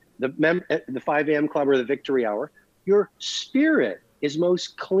 the 5 a.m. club or the victory hour, your spirit is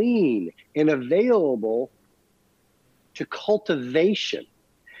most clean and available to cultivation.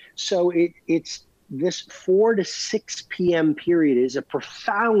 So it's this 4 to 6 p.m. period is a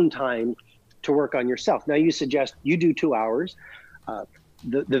profound time to work on yourself. Now you suggest you do 2 hours.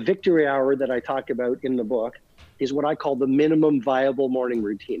 The victory hour that I talk about in the book is what I call the minimum viable morning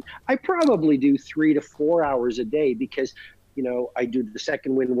routine. I probably do 3 to 4 hours a day because, you know, I do the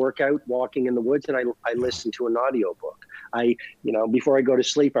second wind workout, walking in the woods, and I listen to an audiobook. Before I go to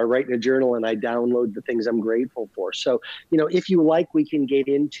sleep, I write in a journal and I download the things I'm grateful for. So, you know, if you like, we can get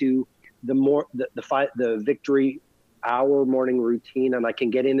into the victory hour morning routine, and I can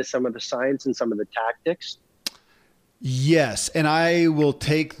get into some of the science and some of the tactics. Yes. And I will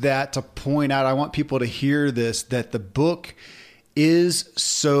take that to point out, I want people to hear this, that the book is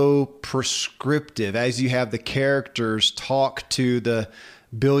so prescriptive as you have the characters talk to the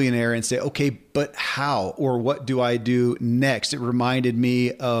billionaire and say, okay, but how, or what do I do next? It reminded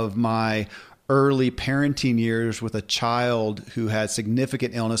me of my early parenting years with a child who had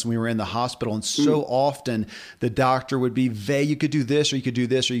significant illness, and we were in the hospital. And so often the doctor would be vague. You could do this, or you could do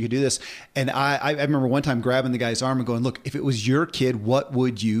this, or you could do this. And I remember one time grabbing the guy's arm and going, look, if it was your kid, what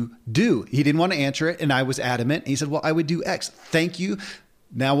would you do? He didn't want to answer it. And I was adamant. And he said, well, I would do X. Thank you.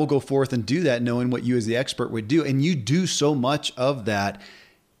 Now we'll go forth and do that, knowing what you as the expert would do. And you do so much of that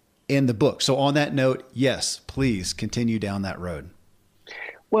in the book. So on that note, yes, please continue down that road.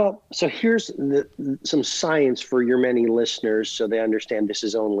 Well, so here's some science for your many listeners so they understand this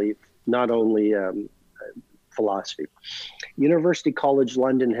is not only philosophy. University College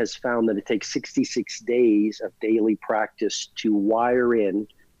London has found that it takes 66 days of daily practice to wire in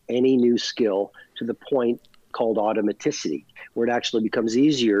any new skill to the point called automaticity, where it actually becomes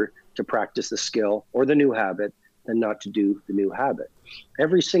easier to practice the skill or the new habit than not to do the new habit.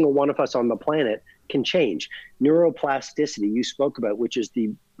 Every single one of us on the planet can change. Neuroplasticity, you spoke about, which is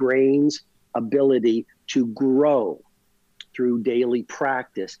the brain's ability to grow through daily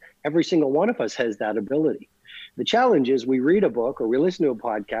practice. Every single one of us has that ability. The challenge is we read a book or we listen to a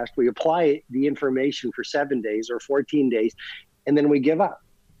podcast, we apply the information for 7 days or 14 days, and then we give up.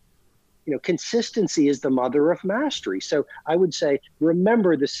 You know, consistency is the mother of mastery. So I would say,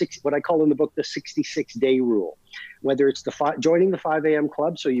 remember what I call in the book, the 66-day rule. Whether it's joining the 5 a.m.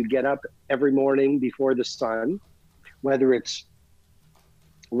 club, so you get up every morning before the sun, whether it's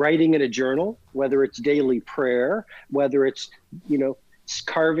writing in a journal, whether it's daily prayer, whether it's, you know,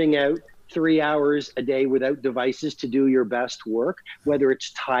 carving out 3 hours a day without devices to do your best work, whether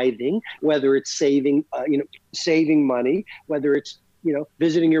it's tithing, whether it's saving money, whether it's, you know,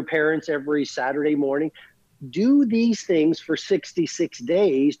 visiting your parents every Saturday morning. Do these things for 66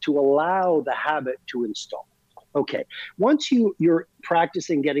 days to allow the habit to install. Okay, once you're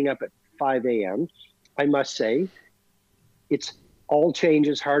practicing getting up at 5 a.m., I must say, it's all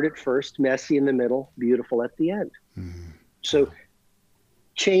changes hard at first, messy in the middle, beautiful at the end. Mm-hmm. So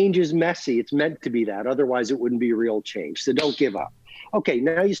change is messy. It's meant to be that. Otherwise, it wouldn't be real change. So don't give up. Okay,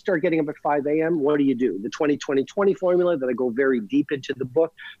 now you start getting up at 5 a.m. What do? The 20-20-20 formula that I go very deep into the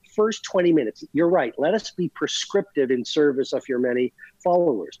book. First 20 minutes. You're right. Let us be prescriptive in service of your many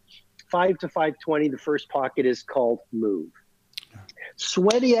followers. 5 to 5:20, the first pocket is called move.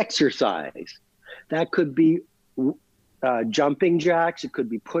 Sweaty exercise. That could be jumping jacks. It could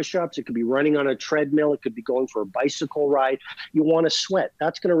be push-ups. It could be running on a treadmill. It could be going for a bicycle ride. You want to sweat.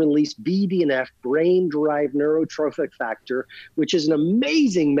 That's going to release BDNF, brain-derived neurotrophic factor, which is an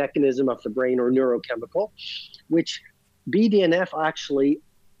amazing mechanism of the brain or neurochemical, which BDNF actually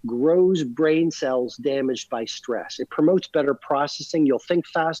grows brain cells damaged by stress. It promotes better processing. You'll think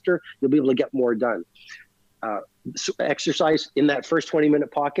faster. You'll be able to get more done. So exercise in that first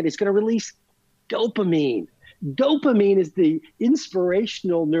 20-minute pocket is going to release dopamine. Dopamine is the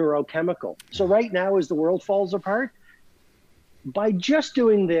inspirational neurochemical. So right now, as the world falls apart, by just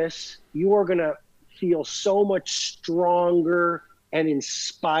doing this, you are going to feel so much stronger and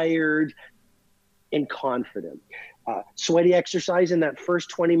inspired and confident. Sweaty exercise in that first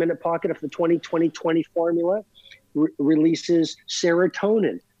 20-minute pocket of the 20-20-20 formula releases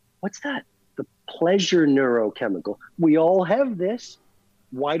serotonin. What's that? The pleasure neurochemical. We all have this.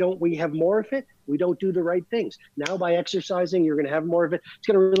 Why don't we have more of it? We don't do the right things. Now by exercising, you're going to have more of it. It's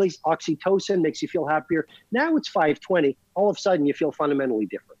going to release oxytocin, makes you feel happier. Now it's 5:20. All of a sudden, you feel fundamentally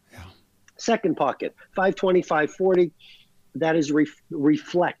different. Yeah. Second pocket, 5:20, 5:40. That is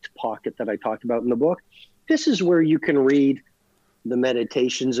reflect pocket that I talked about in the book. This is where you can read the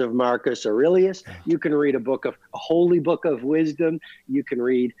Meditations of Marcus Aurelius. You can read a holy book of wisdom. You can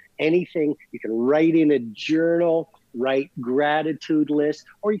read anything. You can write in a journal, write gratitude lists,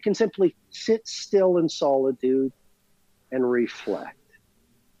 or you can simply sit still in solitude and reflect.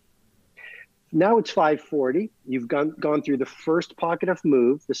 Now it's 5:40. You've gone through the first pocket of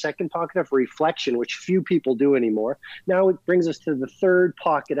move, the second pocket of reflection, which few people do anymore. Now it brings us to the third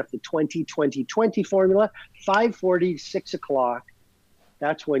pocket of the 20-20-20 formula. 5:40, 6 o'clock.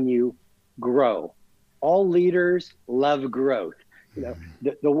 That's when you grow. All leaders love growth. You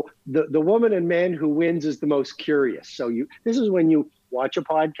know, the woman and man who wins is the most curious. So this is when you watch a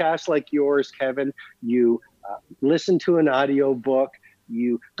podcast like yours, Kevin. You listen to an audio book.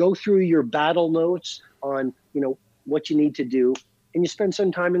 You go through your battle notes on, what you need to do, and you spend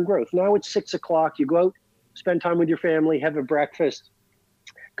some time in growth. Now it's 6 o'clock. You go out, spend time with your family, have a breakfast,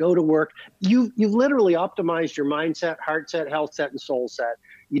 go to work. You've literally optimized your mindset, heart set, health set, and soul set.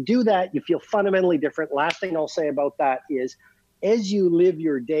 You do that, you feel fundamentally different. Last thing I'll say about that is, as you live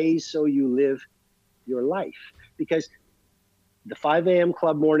your days, so you live your life. Because the 5 a.m.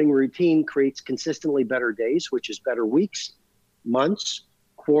 club morning routine creates consistently better days, which is better weeks, months,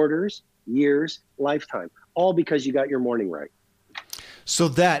 quarters, years, lifetime, all because you got your morning right. So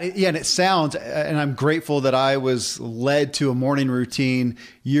and it sounds, and I'm grateful that I was led to a morning routine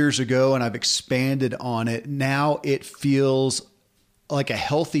years ago and I've expanded on it. Now it feels like a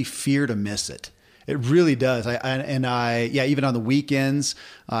healthy fear to miss it. It really does. Even on the weekends,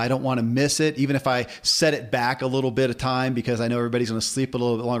 I don't want to miss it. Even if I set it back a little bit of time because I know everybody's going to sleep a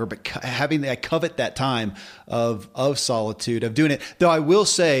little bit longer, but I covet that time of solitude, of doing it. Though I will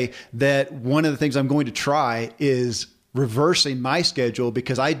say that one of the things I'm going to try is reversing my schedule,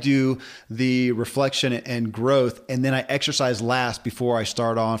 because I do the reflection and growth, and then I exercise last before I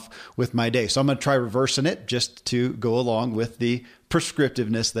start off with my day. So I'm going to try reversing it just to go along with the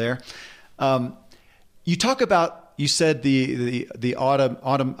prescriptiveness there. You talk about, you said the how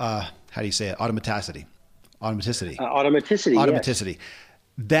do you say it? Automaticity. Yes.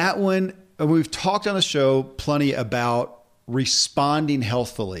 That one, we've talked on the show plenty about responding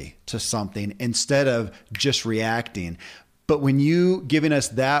healthfully to something instead of just reacting. But when you giving us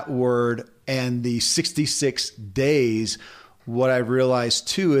that word and the 66 days, what I realized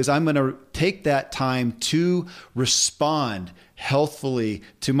too is I'm going to take that time to respond healthfully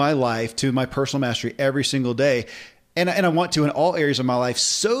to my life, to my personal mastery every single day. And I want to in all areas of my life,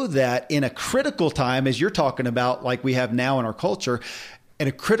 so that in a critical time, as you're talking about, like we have now in our culture, in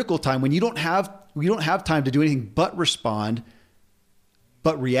a critical time when you don't have time to do anything but react,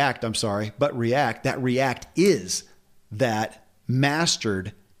 that react is that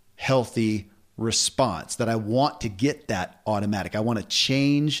mastered, healthy response, that I want to get that automatic. I want to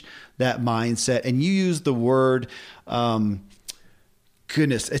change that mindset. And you use the word,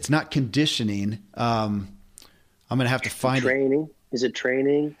 it's not conditioning. I'm going to have to find training. Is it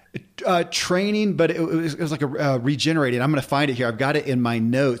training? Training, but it was like a regenerating. I'm going to find it here. I've got it in my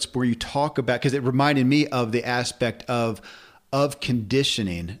notes where you talk about, because it reminded me of the aspect of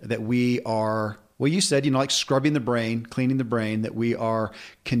conditioning that we are. Well, you said, like scrubbing the brain, cleaning the brain, that we are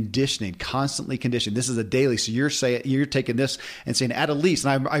conditioning, constantly conditioning. This is a daily. So you're taking this and saying at a least,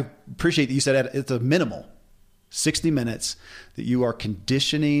 and I appreciate that you said it's a minimal 60 minutes that you are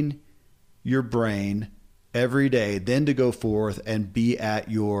conditioning your brain every day, then to go forth and be at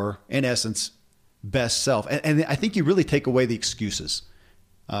your, in essence, best self. And I think you really take away the excuses,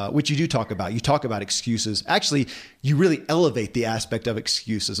 which you do talk about. You talk about excuses. Actually, you really elevate the aspect of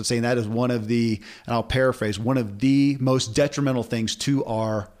excuses, of saying that is one of the, and I'll paraphrase, one of the most detrimental things to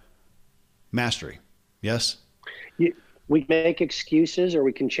our mastery. Yes? We make excuses, or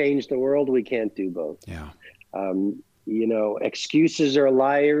we can change the world. We can't do both. Yeah. Excuses are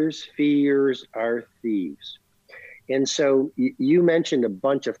liars, fears are thieves. And so you mentioned a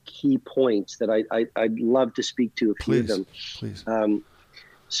bunch of key points that I'd love to speak to a few of them. Please.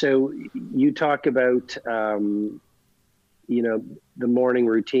 So you talk about, the morning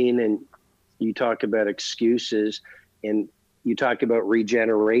routine, and you talk about excuses, and you talk about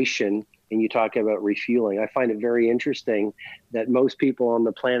regeneration, and you talk about refueling. I find it very interesting that most people on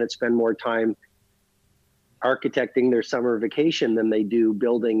the planet spend more time architecting their summer vacation than they do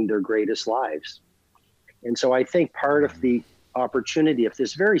building their greatest lives. And so I think part of the opportunity of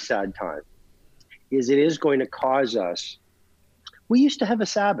this very sad time is it is going to cause us. We used to have a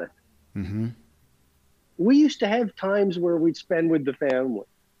Sabbath. Mm-hmm. We used to have times where we'd spend with the family.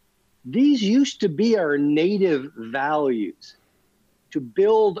 These used to be our native values, to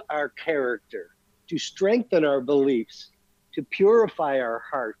build our character, to strengthen our beliefs, to purify our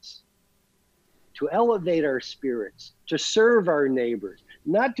hearts, to elevate our spirits, to serve our neighbors,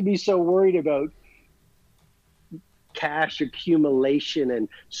 not to be so worried about cash accumulation and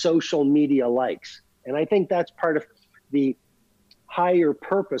social media likes. And I think that's part of the higher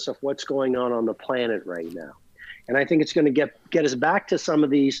purpose of what's going on the planet right now. And I think it's going to get us back to some of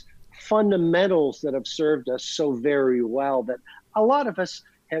these fundamentals that have served us so very well that a lot of us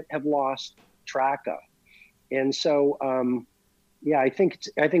have lost track of. And so, I think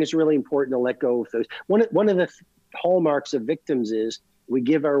it's really important to let go of those. One of the hallmarks of victims is we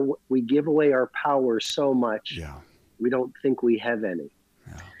give away our power so much, we don't think we have any.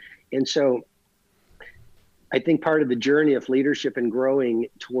 Yeah. And so I think part of the journey of leadership and growing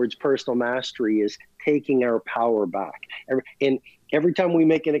towards personal mastery is taking our power back. And every time we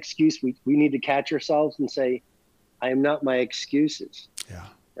make an excuse, we need to catch ourselves and say, I am not my excuses. Yeah.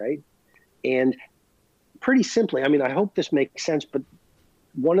 Right. And pretty simply, I mean, I hope this makes sense, but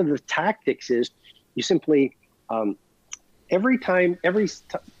one of the tactics is you simply, every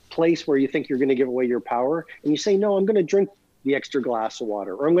place where you think you're going to give away your power and you say, no, I'm going to drink the extra glass of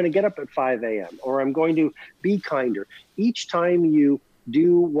water, or I'm going to get up at 5 a.m., or I'm going to be kinder. Each time you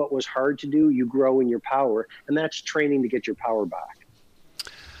do what was hard to do, you grow in your power, and that's training to get your power back.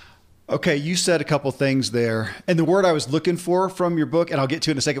 Okay, you said a couple things there, and the word I was looking for from your book, and I'll get to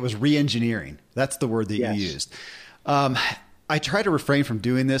it in a second, was re-engineering. That's the word that you used. I try to refrain from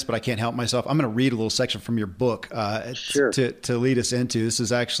doing this, but I can't help myself. I'm going to read a little section from your book to lead us into. This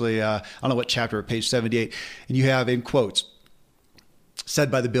is actually, I don't know what chapter, page 78, and you have in quotes,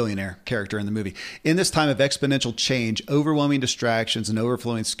 said by the billionaire character in the movie, in this time of exponential change, overwhelming distractions and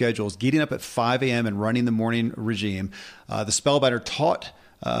overflowing schedules, getting up at 5 a.m. and running the morning regime, the spellbinder taught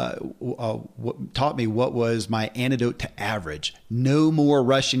me what was my antidote to average. No more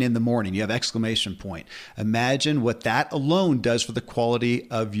rushing in the morning. You have exclamation point. Imagine what that alone does for the quality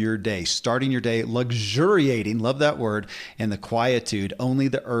of your day. Starting your day luxuriating, love that word, and the quietude only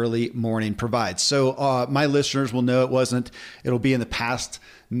the early morning provides. So my listeners will know it'll be in the past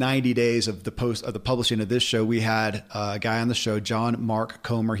 90 days of the publishing of this show. We had a guy on the show, John Mark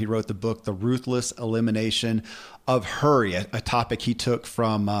Comer. He wrote the book, The Ruthless Elimination of Hurry, a topic he took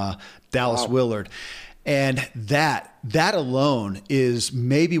from Dallas Willard. And that alone is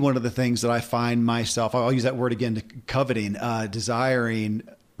maybe one of the things that I find myself, I'll use that word again, coveting, desiring,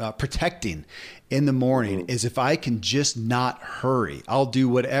 protecting in the morning, is if I can just not hurry, I'll do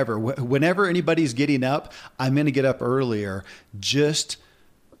whatever. Whenever anybody's getting up, I'm going to get up earlier just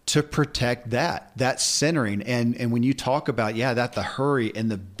to protect that centering. And when you talk about, that the hurry and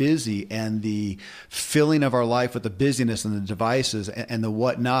the busy and the filling of our life with the busyness and the devices and the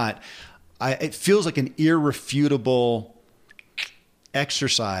whatnot, it feels like an irrefutable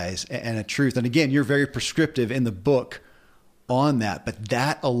exercise and a truth. And again, you're very prescriptive in the book on that, but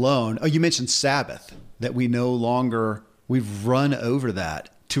that alone, you mentioned Sabbath, that we've run over that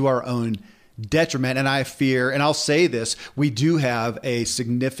to our own detriment. And I fear, and I'll say this, we do have a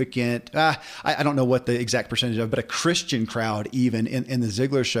significant, I don't know what the exact percentage of, but a Christian crowd even in the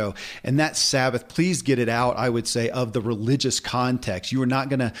Ziglar Show. And that Sabbath, please get it out, I would say, of the religious context. You are not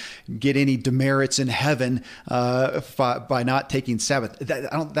going to get any demerits in heaven by not taking Sabbath.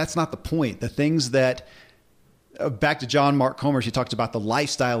 That's not the point. The things that, back to John Mark Comer, he talks about the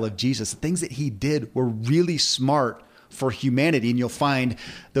lifestyle of Jesus. The things that he did were really smart for humanity. And you'll find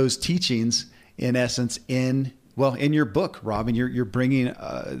those teachings in essence in your book, Robin. You're bringing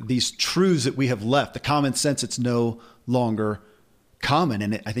these truths that we have left, the common sense it's no longer common.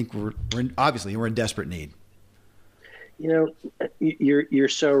 And I think we're in desperate need. You're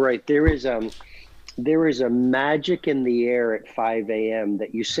so right. There is a magic in the air at 5 a.m.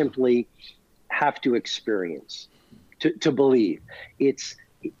 that you simply have to experience to believe. It's,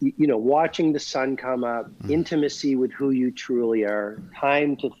 watching the sun come up, intimacy with who you truly are,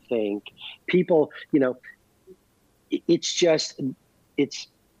 time to think, people, it's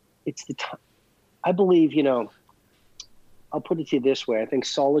the time. I believe, I'll put it to you this way. I think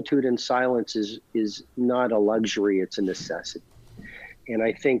solitude and silence is not a luxury, it's a necessity. And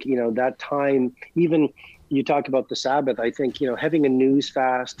I think, that time, even you talk about the Sabbath, I think, having a news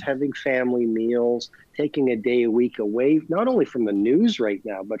fast, having family meals, taking a day a week away, not only from the news right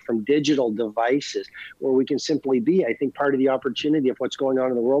now, but from digital devices where we can simply be. I think part of the opportunity of what's going on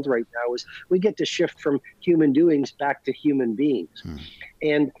in the world right now is we get to shift from human doings back to human beings.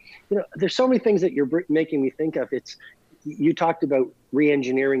 And, there's so many things that you're making me think of. You talked about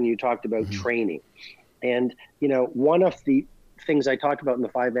re-engineering, you talked about training. And, one of the things I talk about in the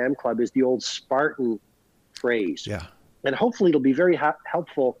 5 a.m. Club is the old Spartan phrase. Yeah. And hopefully it'll be very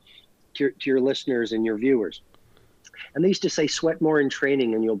helpful to your listeners and your viewers. And they used to say, sweat more in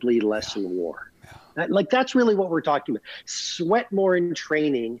training and you'll bleed less in war. Yeah. That's really what we're talking about. Sweat more in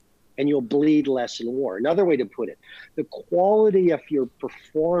training and you'll bleed less in war. Another way to put it, the quality of your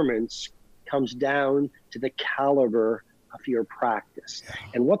performance comes down to the caliber of your practice. Yeah.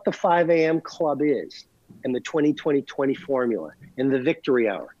 And what the 5 a.m. Club is and the 20-20-20 formula and the victory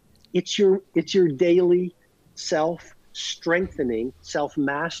hour. It's your daily self-strengthening,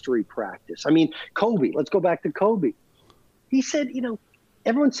 self-mastery practice. I mean, Kobe, let's go back to Kobe. He said,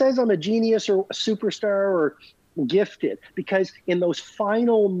 everyone says I'm a genius or a superstar or gifted because in those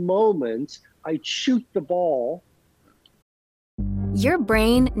final moments, I shoot the ball. Your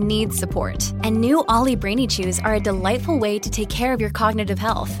brain needs support, and new Ollie Brainy Chews are a delightful way to take care of your cognitive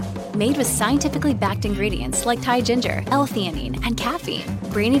health. Made with scientifically backed ingredients like Thai ginger, L-theanine, and caffeine,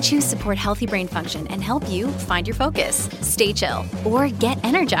 Brainy Chews support healthy brain function and help you find your focus, stay chill, or get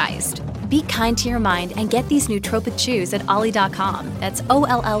energized. Be kind to your mind and get these nootropic chews at ollie.com. That's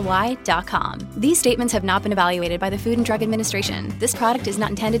OLLY.com. These statements have not been evaluated by the Food and Drug Administration. This product is not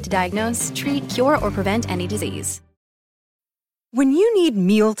intended to diagnose, treat, cure, or prevent any disease. When you need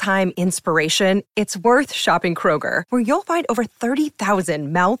mealtime inspiration, it's worth shopping Kroger, where you'll find over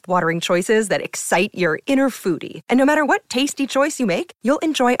 30,000 mouth-watering choices that excite your inner foodie. And no matter what tasty choice you make, you'll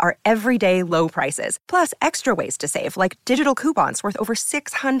enjoy our everyday low prices, plus extra ways to save, like digital coupons worth over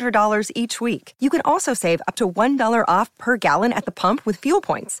 $600 each week. You can also save up to $1 off per gallon at the pump with fuel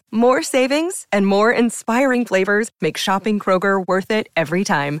points. More savings and more inspiring flavors make shopping Kroger worth it every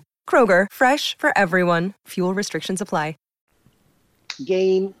time. Kroger, fresh for everyone. Fuel restrictions apply.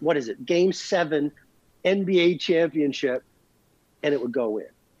 Game 7 NBA championship, and it would go in.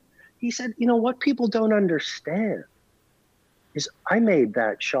 He said, what people don't understand is I made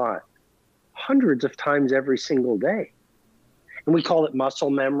that shot hundreds of times every single day. And we call it muscle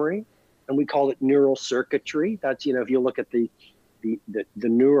memory, and we call it neural circuitry. That's, if you look at the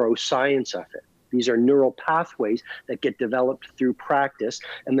neuroscience of it. These are neural pathways that get developed through practice.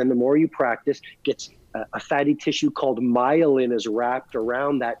 And then the more you practice, gets a fatty tissue called myelin is wrapped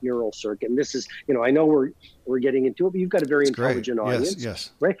around that neural circuit. And this is, I know we're getting into it, but you've got a very intelligent audience.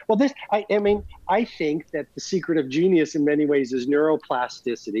 Yes. Right. Well, I think that the secret of genius in many ways is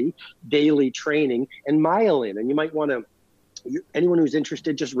neuroplasticity, daily training, and myelin. And you might want to, anyone who's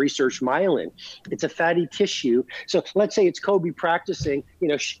interested, just research myelin. It's a fatty tissue. So let's say it's Kobe practicing,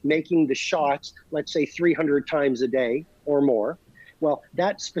 making the shots, let's say 300 times a day or more. Well,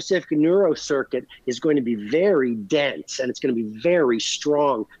 that specific neurocircuit is going to be very dense and it's going to be very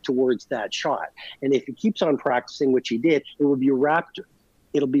strong towards that shot. And if he keeps on practicing, which he did, it'll be wrapped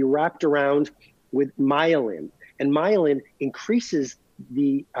around with myelin. And myelin increases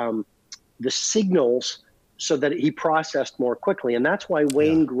the signals so that he processed more quickly. And that's why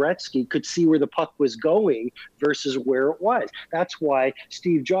Wayne Gretzky could see where the puck was going versus where it was. That's why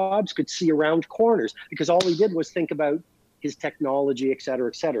Steve Jobs could see around corners, because all he did was think about his technology, et cetera,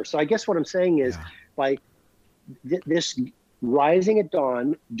 et cetera. So I guess what I'm saying is by this rising at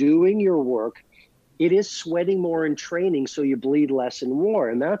dawn, doing your work, it is sweating more in training so you bleed less in war.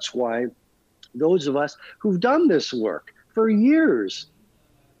 And that's why those of us who've done this work for years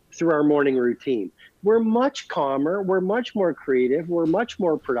through our morning routine, we're much calmer, we're much more creative, we're much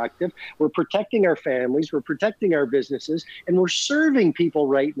more productive, we're protecting our families, we're protecting our businesses, and we're serving people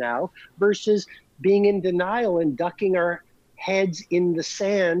right now versus being in denial and ducking our heads in the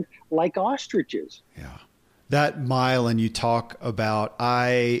sand like ostriches. Yeah. That myelin you talk about,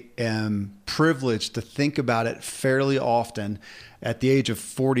 I am privileged to think about it fairly often. At the age of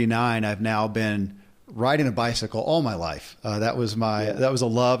 49, I've now been riding a bicycle all my life. That was a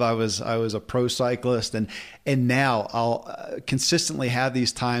love. I was a pro cyclist, and now I'll consistently have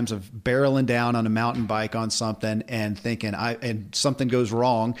these times of barreling down on a mountain bike on something and thinking and something goes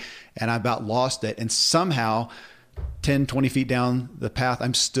wrong and I about lost it. And somehow 10, 20 feet down the path,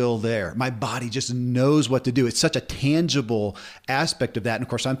 I'm still there. My body just knows what to do. It's such a tangible aspect of that. And of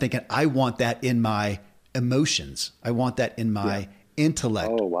course I'm thinking, I want that in my emotions. I want that in my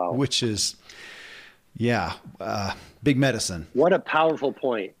intellect, which is, big medicine. What a powerful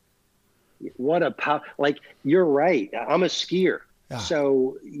point. You're right. I'm a skier. Yeah.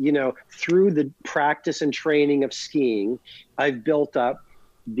 So, through the practice and training of skiing, I've built up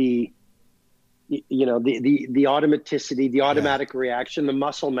the automaticity, the automatic reaction, the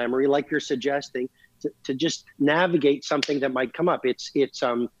muscle memory, like you're suggesting, to just navigate something that might come up. It's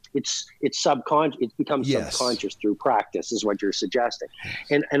subconscious. It becomes subconscious through practice, is what you're suggesting.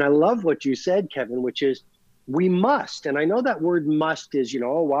 And I love what you said, Kevin, which is we must. And I know that word "must" is,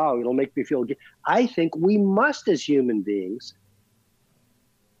 oh wow, it'll make me feel good. I think we must, as human beings,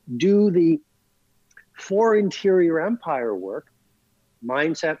 do the 4 interior empire work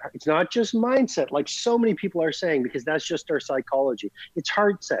mindset. It's not just mindset, like so many people are saying, because that's just our psychology. It's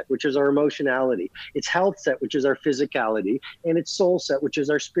heart set, which is our emotionality. It's health set, which is our physicality. And it's soul set, which is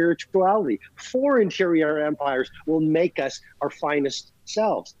our spirituality. 4 interior empires will make us our finest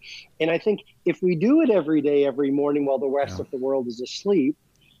selves. And I think if we do it every day, every morning, while the rest of the world is asleep,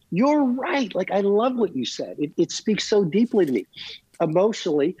 you're right. Like, I love what you said. It speaks so deeply to me.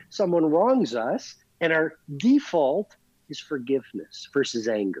 Emotionally, someone wrongs us, and our default is forgiveness versus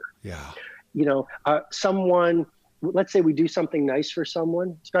anger. Yeah. Someone, let's say we do something nice for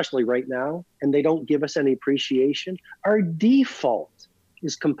someone, especially right now, and they don't give us any appreciation. Our default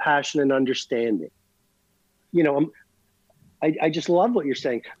is compassion and understanding. I just love what you're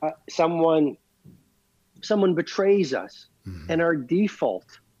saying. Someone betrays us, and our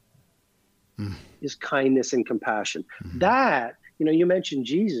default is kindness and compassion. That, you mentioned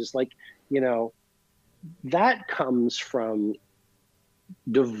Jesus, that comes from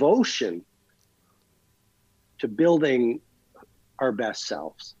devotion to building our best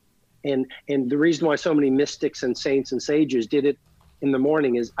selves. And the reason why so many mystics and saints and sages did it in the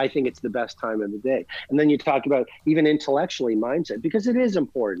morning is I think it's the best time of the day. And then you talk about even intellectually mindset, because it is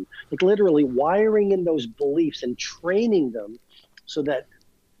important, like literally wiring in those beliefs and training them so that,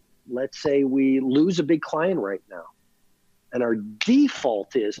 let's say we lose a big client right now. And our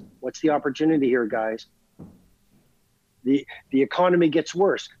default is, what's the opportunity here, guys? The economy gets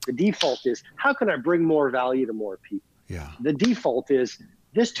worse. The default is, how can I bring more value to more people? Yeah. The default is,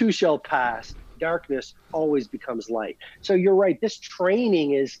 this too shall pass. Darkness always becomes light. So you're right. This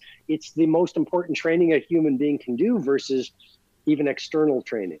training it's the most important training a human being can do versus even external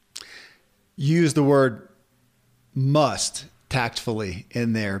training. Use the word must tactfully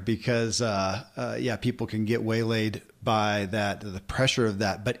in there because, people can get waylaid by that, the pressure of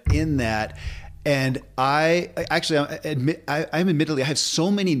that. But in that, and I have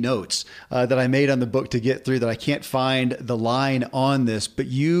so many notes that I made on the book to get through that I can't find the line on this, but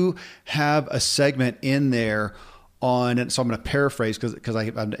you have a segment in there on, and so I'm going to paraphrase because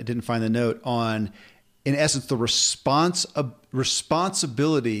I didn't find the note on, in essence, the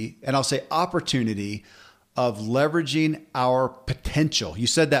responsibility, and I'll say opportunity, of leveraging our potential. You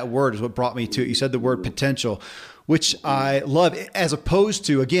said that word is what brought me to it. You said the word potential, which I love, as opposed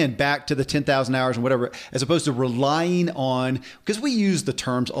to, again, back to the 10,000 hours and whatever, as opposed to relying on, because we use the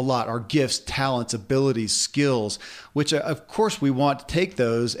terms a lot, our gifts, talents, abilities, skills, which of course we want to take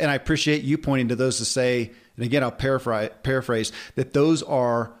those. And I appreciate you pointing to those to say, and again, I'll paraphrase, that those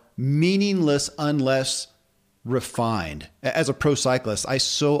are meaningless unless refined. As a pro cyclist,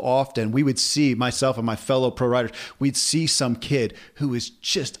 we would see, myself and my fellow pro riders, we'd see some kid who is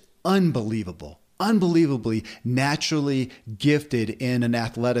just unbelievably naturally gifted in an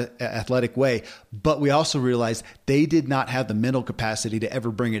athletic way. But we also realized they did not have the mental capacity to ever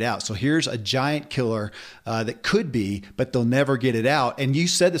bring it out. So here's a giant killer that could be, but they'll never get it out. And you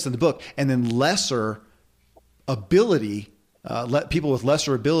said this in the book, and then lesser ability, people with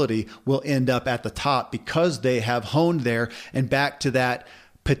lesser ability will end up at the top because they have honed there, and back to that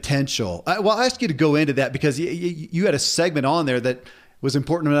potential. I'll ask you to go into that because you had a segment on there that was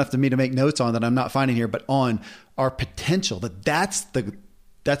important enough to me to make notes on that I'm not finding here, but on our potential, that's the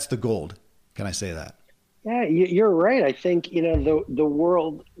gold. Can I say that? Yeah, you're right. I think, the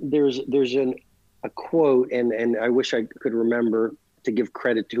world, there's a quote, and I wish I could remember to give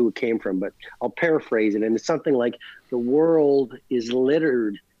credit to who it came from, but I'll paraphrase it. And it's something like, the world is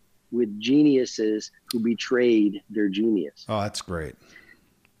littered with geniuses who betrayed their genius. Oh, that's great.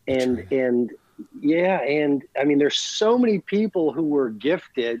 And I mean, there's so many people who were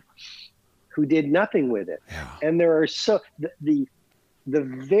gifted who did nothing with it. Yeah. And there are the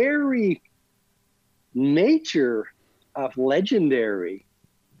very nature of legendary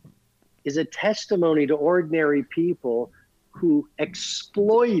is a testimony to ordinary people who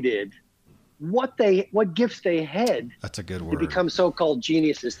exploited what gifts they had. That's a good word. To become so-called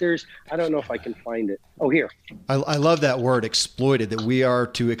geniuses. I don't know if I can find it. Oh, here. I love that word, exploited, that we are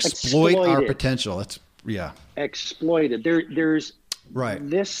to exploit our potential. Exploited. There's right.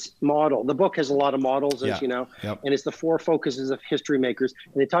 This model. The book has a lot of models, as you know, Yep. And it's the 4 focuses of history makers.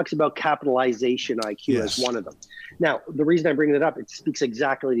 And it talks about capitalization IQ as one of them. Now, the reason I bring that up, it speaks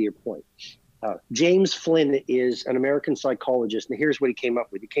exactly to your point. James Flynn is an American psychologist, and here's what he came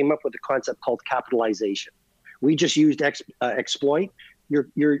up with. He came up with a concept called capitalization. We just used exploit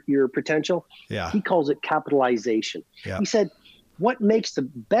your potential. Yeah. He calls it capitalization. Yeah. He said, what makes the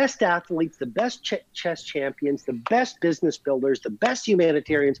best athletes, the best chess champions, the best business builders, the best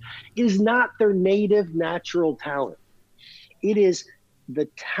humanitarians is not their native natural talent. It is the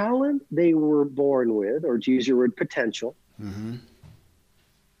talent they were born with, or to use your word, potential,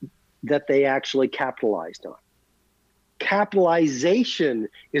 that they actually capitalized on. Capitalization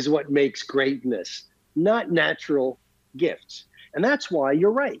is what makes greatness, not natural gifts. And that's why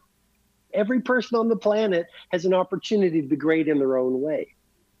you're right. Every person on the planet has an opportunity to be great in their own way.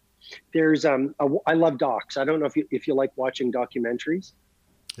 There's I love docs. I don't know if you like watching documentaries.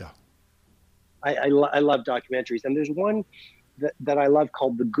 Yeah. I love documentaries, and there's one that I love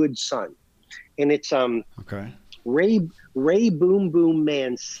called The Good Son, and it's okay. Ray Boom Boom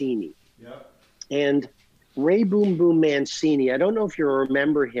Mancini. Yep. And Ray Boom Boom Mancini, I don't know if you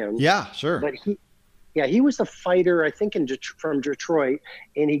remember him. Yeah, sure. But he was a fighter, I think, from Detroit,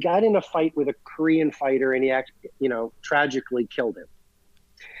 and he got in a fight with a Korean fighter, and he tragically killed him.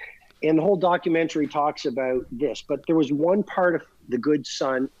 And the whole documentary talks about this, but there was one part of The Good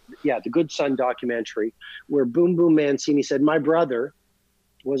Son documentary, where Boom Boom Mancini said, my brother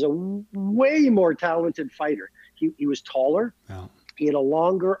was a way more talented fighter. He was taller. Yeah. He had a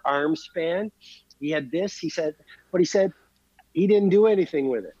longer arm span. He had this, he said he didn't do anything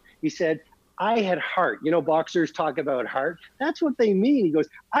with it. He said, I had heart. Boxers talk about heart. That's what they mean. He goes,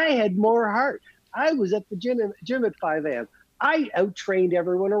 I had more heart. I was at the gym at 5 a.m. I out-trained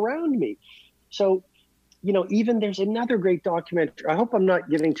everyone around me. So, even there's another great documentary. I hope I'm not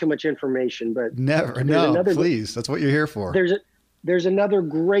giving too much information, but please. That's what you're here for. There's another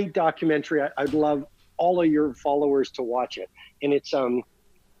great documentary. I'd love all of your followers to watch it. And it's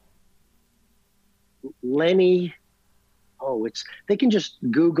Lenny. They can just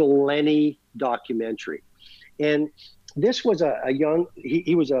Google Lenny documentary. And this was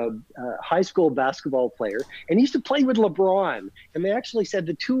he was a high school basketball player, and he used to play with LeBron. And they actually said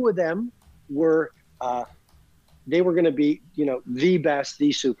the two of them were going to be, the best, the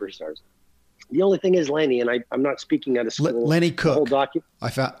superstars. The only thing is Lenny, and I'm not speaking out of school. Lenny Cook. I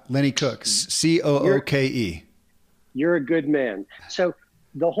found Lenny Cook, Cooke. You're a good man. So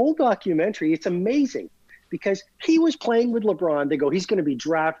the whole documentary, it's amazing because he was playing with LeBron. They go, he's going to be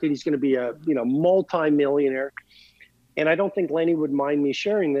drafted. He's going to be a multi-millionaire. And I don't think Lenny would mind me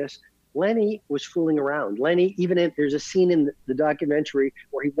sharing this. Lenny was fooling around. Lenny, there's a scene in the documentary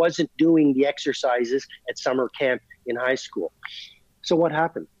where he wasn't doing the exercises at summer camp in high school. So what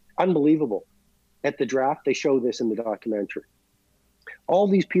happened? Unbelievable. At the draft, they show this in the documentary. All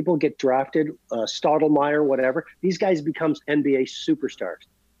these people get drafted, Stottlemyre, whatever. These guys become NBA superstars.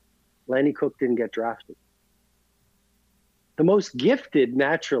 Lenny Cook didn't get drafted. The most gifted,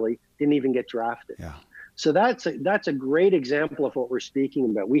 naturally, didn't even get drafted. Yeah. So that's a great example of what we're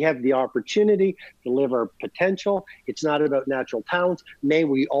speaking about. We have the opportunity to live our potential. It's not about natural talents. May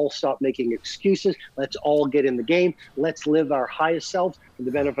we all stop making excuses. Let's all get in the game. Let's live our highest selves for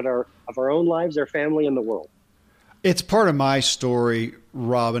the benefit of our own lives, our family, and the world. It's part of my story,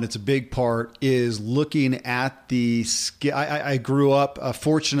 Robin. It's a big part is looking at the skill. I grew up,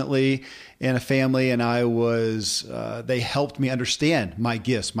 fortunately, in a family, and they helped me understand my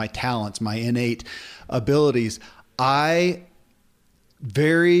gifts, my talents, my innate abilities. I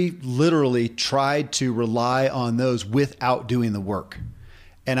very literally tried to rely on those without doing the work.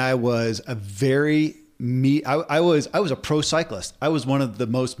 And I was I was a pro cyclist. I was one of the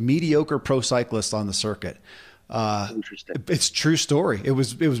most mediocre pro cyclists on the circuit. Interesting. It's a true story. It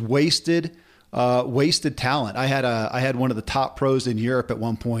was wasted talent. I had one of the top pros in Europe at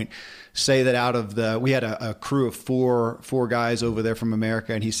one point say that we had a crew of four guys over there from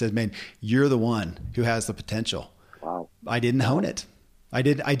America, and he said, "Man, you're the one who has the potential." Wow. I didn't hone it. I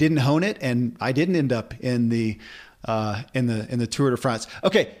didn't hone it, and I didn't end up in the Tour de France.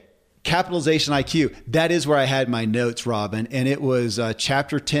 Okay. Capitalization IQ. That is where I had my notes, Robin. And it was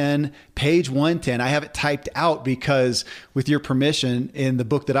chapter 10, page 110. I have it typed out because with your permission, in the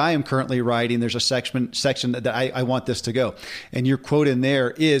book that I am currently writing, there's a section that I want this to go. And your quote in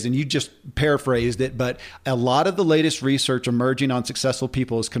there is, and you just paraphrased it, but a lot of the latest research emerging on successful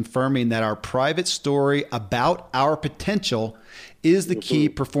people is confirming that our private story about our potential is the key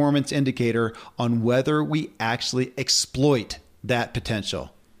performance indicator on whether we actually exploit that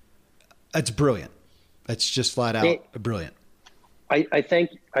potential. It's brilliant. It's just flat out brilliant. I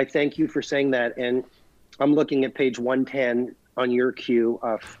thank you for saying that. And I'm looking at page 110 on your queue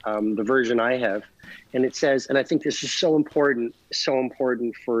of the version I have. And it says, and I think this is so important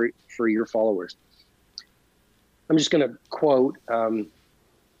for your followers. I'm just going to quote,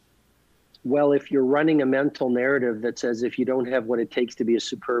 well, if you're running a mental narrative that says if you don't have what it takes to be a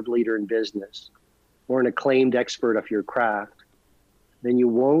superb leader in business or an acclaimed expert of your craft, then you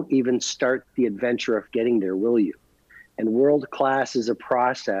won't even start the adventure of getting there, will you? And world class is a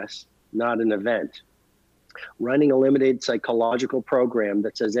process, not an event. Running a limited psychological program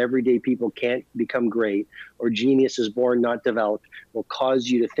that says everyday people can't become great or genius is born, not developed, will cause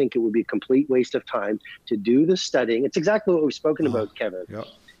you to think it would be a complete waste of time to do the studying. It's exactly what we've spoken about, Kevin. Yep.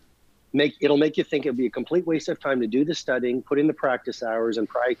 It'll make you think it would be a complete waste of time to do the studying, put in the practice hours, and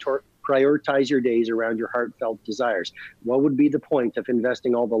prioritize your days around your heartfelt desires. What would be the point of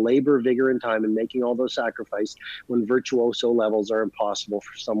investing all the labor, vigor, and time and making all those sacrifices when virtuoso levels are impossible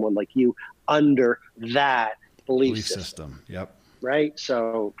for someone like you under that belief system? Yep. Right?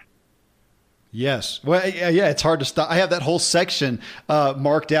 So yes. Well, yeah, it's hard to stop. I have that whole section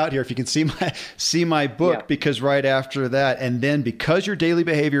marked out here. If you can see my book, because right after that, and then because your daily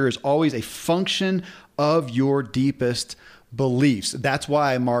behavior is always a function of your deepest beliefs. That's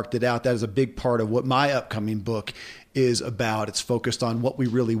why I marked it out. That is a big part of what my upcoming book is about. It's focused on what we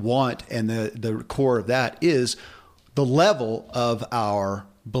really want. And the core of that is the level of our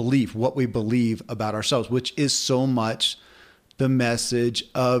belief, what we believe about ourselves, which is so much the message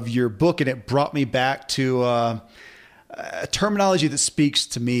of your book. And it brought me back to a terminology that speaks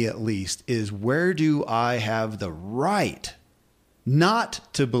to me, at least, is where do I have the right not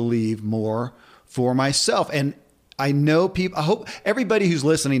to believe more for myself? And I know people, I hope everybody who's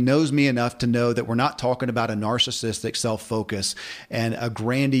listening knows me enough to know that we're not talking about a narcissistic self-focus and a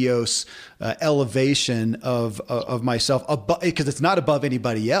grandiose elevation of myself, because it's not above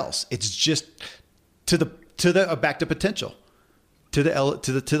anybody else. It's just to the back to potential, to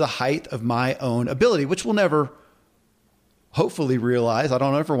the height of my own ability, which we'll never hopefully realize. I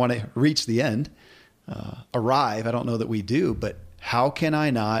don't ever want to reach the end, arrive. I don't know that we do, but how can I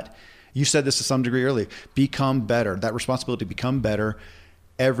not? You said this to some degree earlier, become better, that responsibility to become better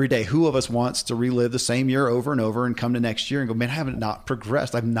every day. Who of us wants to relive the same year over and over and come to next year and go, man, I haven't not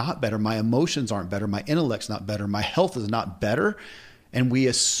progressed. I'm not better. My emotions aren't better. My intellect's not better. My health is not better. And we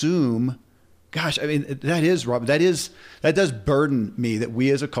assume, gosh, I mean, that is, Rob, that does burden me that we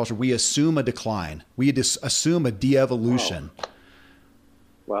as a culture, we assume a decline. We just assume a de-evolution.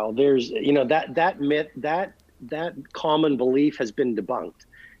 Well, there's, that myth, that common belief has been debunked.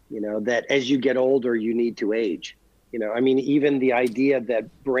 That as you get older, you need to age. Even the idea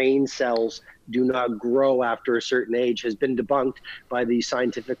that brain cells do not grow after a certain age has been debunked by the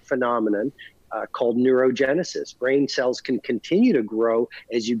scientific phenomenon called neurogenesis. Brain cells can continue to grow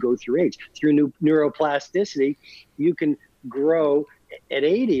as you go through age. Through neuroplasticity, you can grow at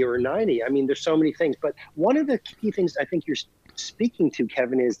 80 or 90. There's so many things. But one of the key things I think you're speaking to,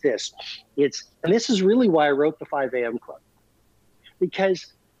 Kevin, is this. And this is really why I wrote the 5 a.m. Club.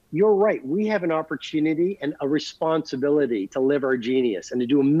 Because you're right. We have an opportunity and a responsibility to live our genius and to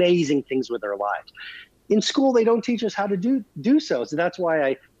do amazing things with our lives. In school, they don't teach us how to do so. So that's why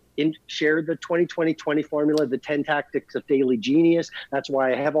I shared the 20-20-20 formula, the 10 tactics of daily genius. That's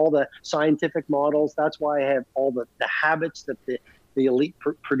why I have all the scientific models. That's why I have all the habits that the elite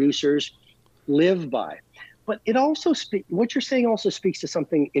producers live by. But it also what you're saying also speaks to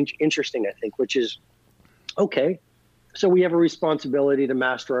something interesting, I think, which is, okay, so we have a responsibility to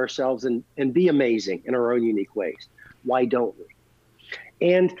master ourselves and be amazing in our own unique ways. Why don't we?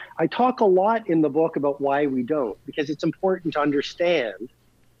 And I talk a lot in the book about why we don't, because it's important to understand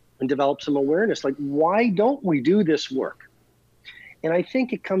and develop some awareness. Like, why don't we do this work? And I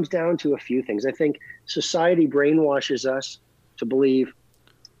think it comes down to a few things. I think society brainwashes us to believe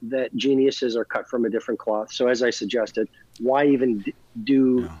that geniuses are cut from a different cloth. So as I suggested, why even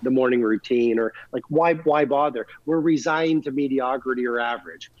do the morning routine, or like, why bother? We're resigned to mediocrity or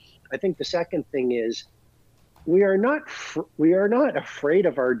average. I think the second thing is we are not afraid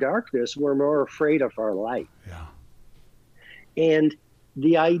of our darkness. We're more afraid of our light. Yeah. And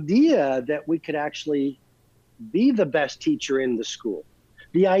the idea that we could actually be the best teacher in the school,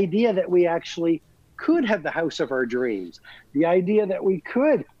 the idea that we actually could have the house of our dreams, the idea that we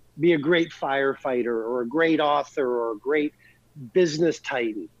could be a great firefighter or a great author or a great business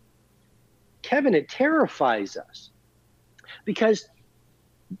titan. Kevin, it terrifies us because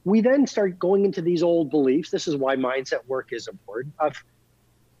we then start going into these old beliefs. This is why mindset work is important. Of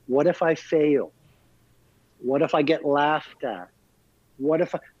what if I fail? What if I get laughed at? What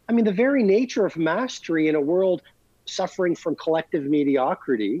if the very nature of mastery in a world suffering from collective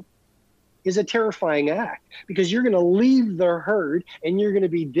mediocrity is a terrifying act, because you're going to leave the herd and you're going to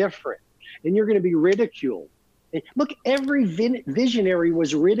be different and you're going to be ridiculed. And look, every visionary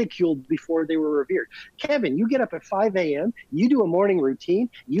was ridiculed before they were revered. Kevin, you get up at 5 a.m., you do a morning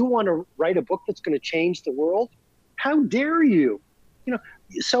routine, you want to write a book that's going to change the world? How dare you?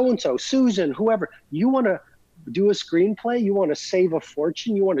 So-and-so, Susan, whoever, you want to do a screenplay, you want to save a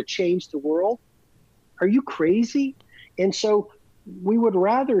fortune, you want to change the world? Are you crazy? And so we would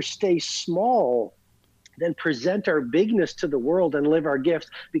rather stay small then present our bigness to the world and live our gifts,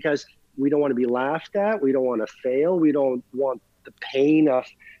 because we don't want to be laughed at. We don't want to fail. We don't want the pain of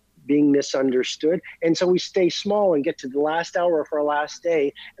being misunderstood. And so we stay small and get to the last hour of our last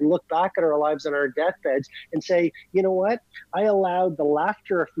day and look back at our lives on our deathbeds and say, you know what? I allowed the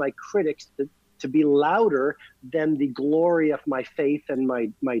laughter of my critics to be louder than the glory of my faith and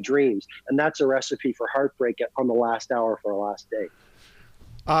my dreams. And that's a recipe for heartbreak on the last hour of our last day.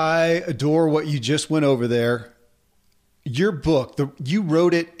 I adore what you just went over there. Your book, you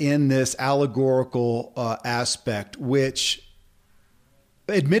wrote it in this allegorical aspect, which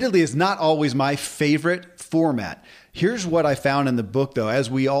admittedly is not always my favorite format. Here's what I found in the book, though,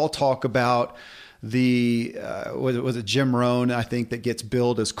 as we all talk about the, was it Jim Rohn, I think, that gets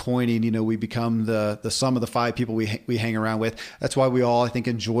billed as coining, we become the sum of the five people we hang around with. That's why we all, I think,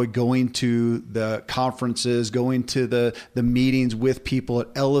 enjoy going to the conferences, going to the meetings with people. It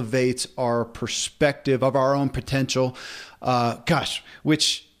elevates our perspective of our own potential.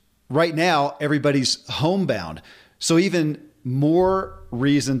 Which right now everybody's homebound. So even more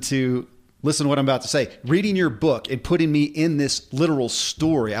reason to listen to what I'm about to say. Reading your book and putting me in this literal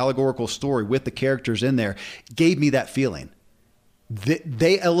story, allegorical story with the characters in there, gave me that feeling.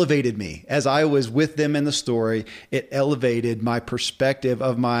 They elevated me as I was with them in the story. It elevated my perspective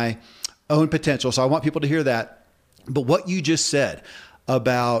of my own potential. So I want people to hear that. But what you just said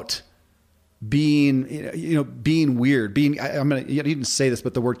about being weird, I'm going to even say this,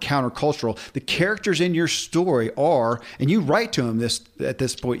 but the word countercultural, the characters in your story are, and you write to him at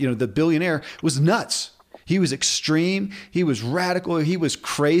this point, the billionaire was nuts. He was extreme. He was radical. He was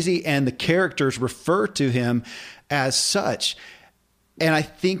crazy. And the characters refer to him as such. And I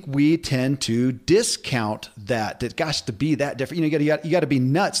think we tend to discount that gosh, to be that different, you got to be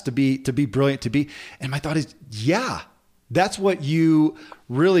nuts to be brilliant, and my thought is, yeah, that's what you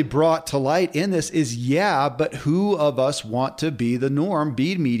really brought to light in this is, but who of us want to be the norm,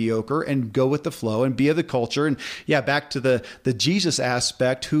 be mediocre and go with the flow and be of the culture? And back to the Jesus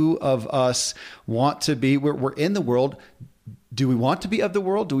aspect, who of us want to be, we're in the world. Do we want to be of the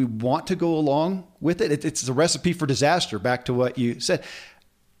world? Do we want to go along with it? It's a recipe for disaster, back to what you said.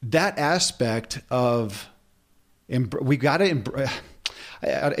 That aspect of, we got to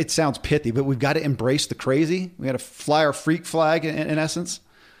it sounds pithy, but we've got to embrace the crazy. We got to fly our freak flag in essence.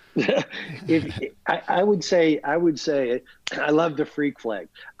 I would say, I love the freak flag.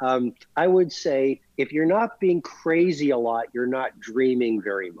 I would say if you're not being crazy a lot, you're not dreaming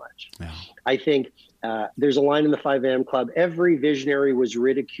very much. Yeah. I think there's a line in the 5 a.m. Club. Every visionary was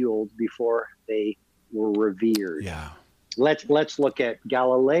ridiculed before they were revered. Yeah. Let's look at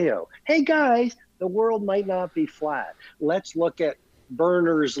Galileo. Hey guys, the world might not be flat. Let's look at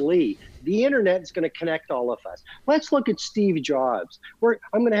Berners-Lee. The internet is going to connect all of us. Let's look at Steve Jobs.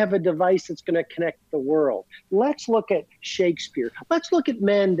 I'm going to have a device that's going to connect the world. Let's look at Shakespeare. Let's look at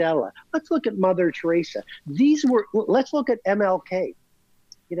Mandela. Let's look at Mother Teresa. Let's look at MLK.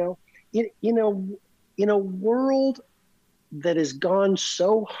 In a world that has gone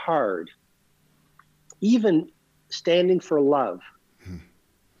so hard, even standing for love,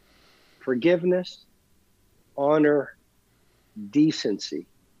 forgiveness, honor, decency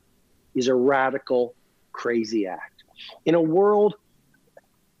is a radical, crazy act. In a world,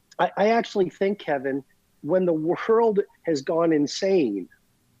 I actually think, Kevin, when the world has gone insane,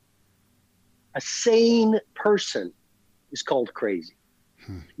 a sane person is called crazy.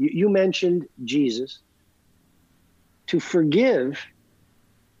 You mentioned Jesus. To forgive,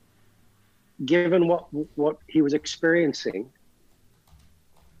 given what he was experiencing,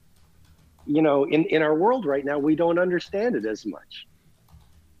 in our world right now, we don't understand it as much.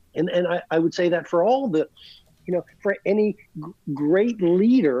 And I would say that for all the, for any great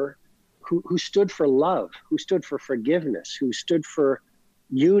leader who stood for love, who stood for forgiveness, who stood for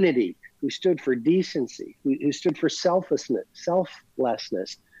unity, who stood for decency, who stood for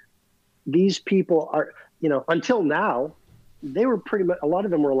selflessness, these people are, until now, they were pretty much, a lot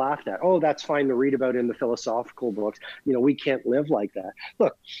of them were laughed at. Oh, that's fine to read about in the philosophical books. We can't live like that.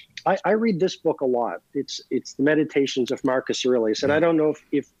 Look, I read this book a lot. It's the Meditations of Marcus Aurelius. And I don't know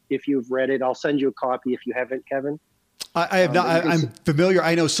if you've read it. I'll send you a copy if you haven't, Kevin. I have not. I'm familiar.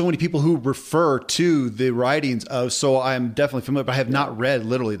 I know so many people who refer to the writings of, so I'm definitely familiar, but I have not read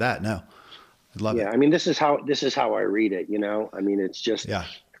literally that. No. I love it. I mean, this is how I read it, I mean, it's just,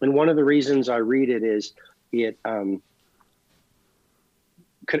 and one of the reasons I read it is it,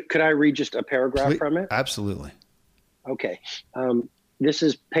 could I read just a paragraph from it? Absolutely. Okay. This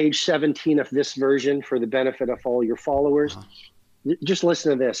is page 17 of this version for the benefit of all your followers. Just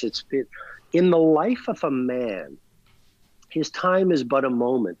listen to this. In the life of a man, his time is but a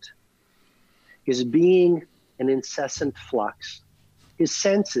moment. his being an incessant flux, his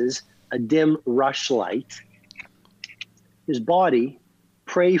senses a dim rushlight, his body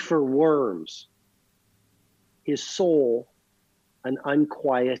prey for worms, his soul an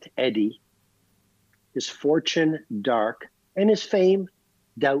unquiet eddy, his fortune dark, and his fame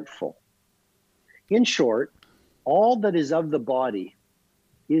doubtful. In short, all that is of the body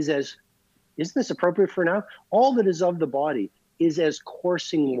is as, isn't this appropriate for now? All that is of the body is as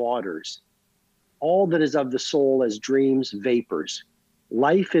coursing waters. All that is of the soul as dreams, vapors.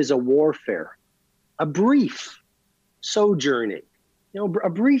 Life is a warfare, a brief sojourning, a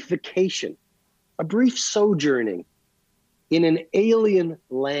brief vacation, a brief sojourning in an alien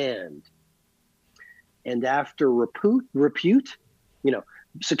land. And after repute,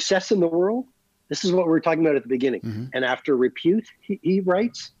 success in the world, this is what we were talking about at the beginning. Mm-hmm. And after repute, he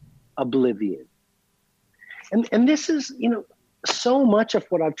writes, oblivion. And this is, so much of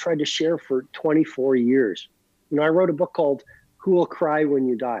what I've tried to share for 24 years. I wrote a book called Who Will Cry When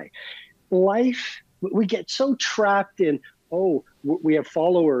You Die? Life, we get so trapped in, we have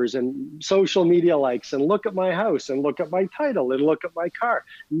followers and social media likes, and look at my house and look at my title and look at my car.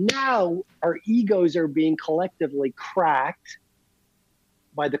 Now our egos are being collectively cracked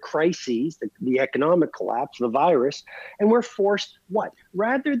by the crises, the economic collapse, the virus, and we're forced what?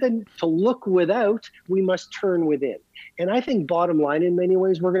 Rather than to look without, we must turn within. And I think bottom line, in many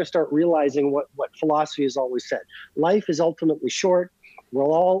ways, we're going to start realizing what philosophy has always said. Life is ultimately short. We're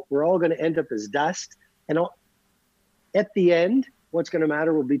all going to end up as dust. And at the end, what's going to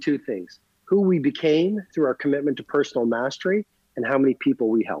matter will be two things: who we became through our commitment to personal mastery and how many people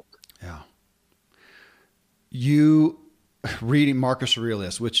we helped. Yeah. You reading Marcus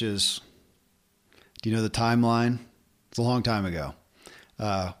Aurelius, which is, do you know the timeline? It's a long time ago.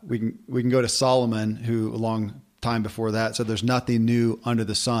 We can go to Solomon, who a long time before that said there's nothing new under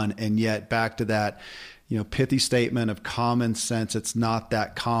the sun. And yet back to that, pithy statement of common sense. It's not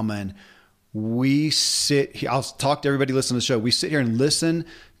that common. We sit here, I'll talk to everybody listening to the show. We sit here and listen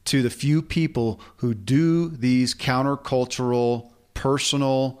to the few people who do these countercultural,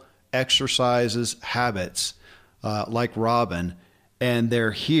 personal exercises, habits, like Robin, and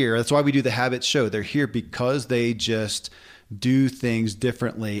they're here. That's why we do the Habits show. They're here because they just do things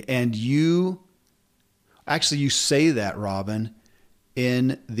differently. And you say that, Robin,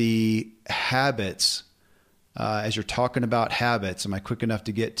 in the Habits, as you're talking about habits. Am I quick enough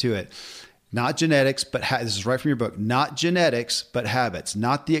to get to it? Not genetics, but this is right from your book. Not genetics, but habits.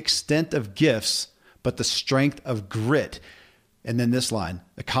 Not the extent of gifts, but the strength of grit. And then this line,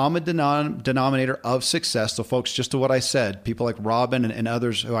 a common denominator of success. So folks, just to what I said, people like Robin and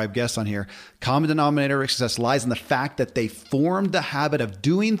others who I've guessed on here, common denominator of success lies in the fact that they formed the habit of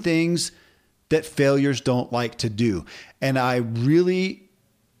doing things that failures don't like to do. And I really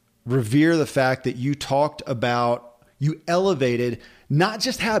revere the fact that you elevated not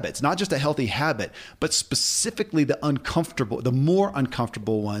just habits, not just a healthy habit, but specifically the more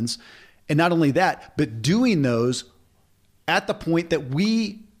uncomfortable ones. And not only that, but doing those at the point that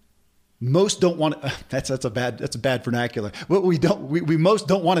we most don't want to, that's a bad vernacular. We most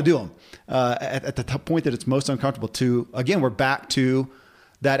don't want to do them at the point that it's most uncomfortable to. Again, we're back to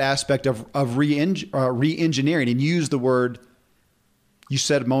that aspect of re-engineering, and use the word you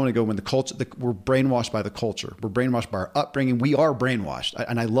said a moment ago when we're brainwashed by the culture. We're brainwashed by our upbringing. We are brainwashed.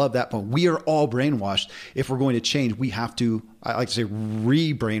 And I love that point. We are all brainwashed. If we're going to change, we have to, I like to say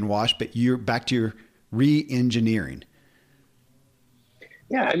re-brainwash, but you're back to your re-engineering.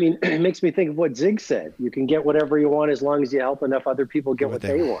 Yeah, I mean, it makes me think of what Zig said. You can get whatever you want as long as you help enough other people get what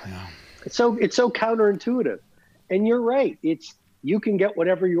they want. Yeah. It's so counterintuitive. And you're right. You can get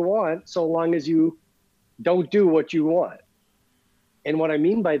whatever you want so long as you don't do what you want. And what I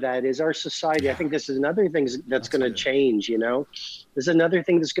mean by that is our society, I think this is another thing that's going to change, There's another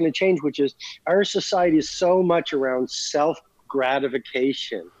thing that's going to change, which is our society is so much around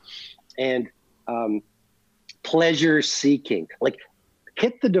self-gratification and pleasure seeking. Like,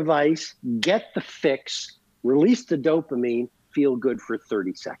 hit the device, get the fix, release the dopamine, feel good for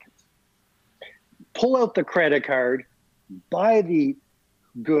 30 seconds. Pull out the credit card, buy the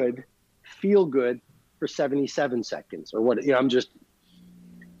good, feel good for 77 seconds or what, I'm just...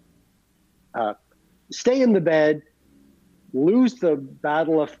 stay in the bed, lose the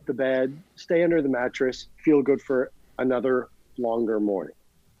battle of the bed, stay under the mattress, feel good for another longer morning.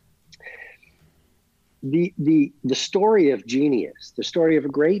 The story of genius, the story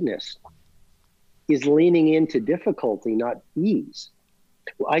of greatness, is leaning into difficulty, not ease.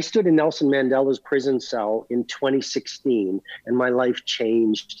 I stood in Nelson Mandela's prison cell in 2016, and my life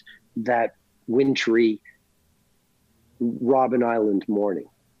changed that wintry Robben Island morning.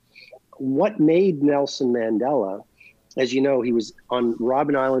 what made Nelson Mandela, as you know, he was on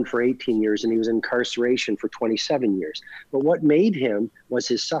Robben Island for 18 years and he was in incarceration for 27 years. But what made him was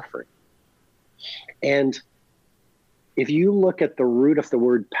his suffering. And if you look at the root of the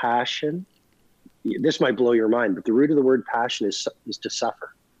word passion, this might blow your mind, but the root of the word passion is to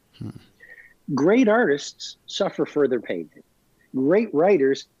suffer. Great artists suffer for their painting. Great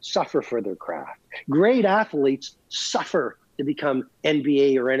writers suffer for their craft. Great athletes suffer to become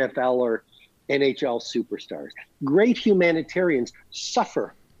NBA or NFL or NHL superstars. Great humanitarians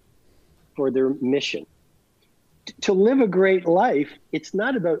suffer for their mission. To live a great life, it's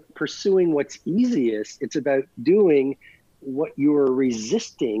not about pursuing what's easiest. It's about doing what you are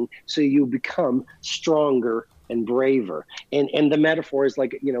resisting so you become stronger and braver. And the metaphor is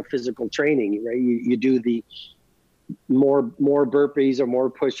like, physical training, right? You do the more burpees or more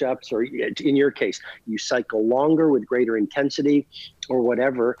push-ups, or in your case, you cycle longer with greater intensity or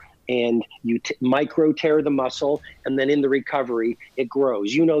whatever, and you micro tear the muscle, and then in the recovery, it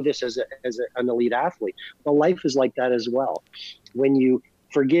grows. You know this as an elite athlete. Well, life is like that as well. When you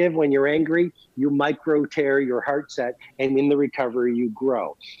forgive, when you're angry, you micro tear your heart set, and in the recovery, you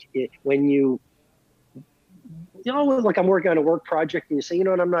grow. When like I'm working on a work project and you say,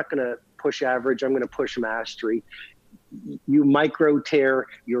 what, I'm not going to push average, I'm going to push mastery. You micro tear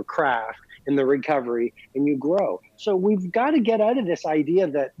your craft in the recovery and you grow. So we've got to get out of this idea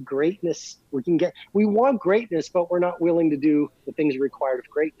that greatness, we want greatness, but we're not willing to do the things required of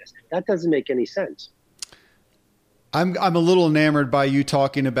greatness. That doesn't make any sense. I'm a little enamored by you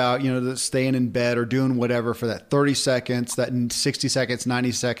talking about, staying in bed or doing whatever for that 30 seconds, that 60 seconds,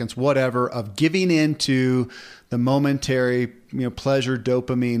 90 seconds, whatever, of giving into the momentary, pleasure,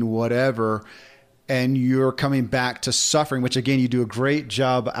 dopamine, whatever. And you're coming back to suffering, which again, you do a great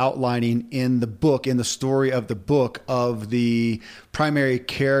job outlining in the book, in the story of the book, of the primary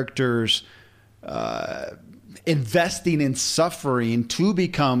characters investing in suffering to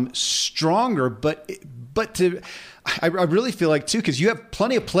become stronger, but I really feel like too, because you have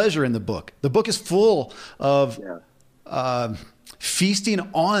plenty of pleasure in the book. The book is full of feasting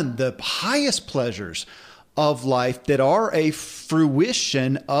on the highest pleasures of life that are a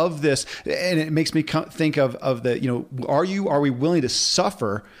fruition of this. And it makes me think of the, are we willing to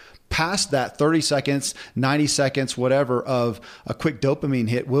suffer past that 30 seconds, 90 seconds, whatever, of a quick dopamine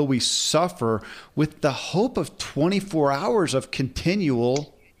hit? Will we suffer with the hope of 24 hours of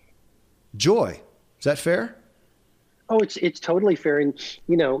continual joy? Is that fair? Oh, it's totally fair. And,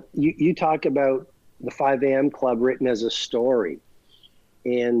 you talk about the 5 a.m. Club written as a story.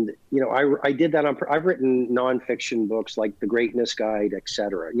 And, I did that I've written nonfiction books like The Greatness Guide, et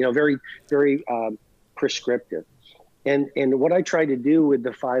cetera, very, very prescriptive. And what I try to do with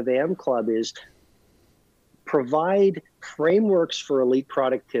the 5 a.m. Club is provide frameworks for elite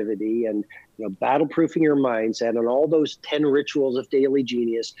productivity and, battle-proofing your mindset and all those 10 rituals of daily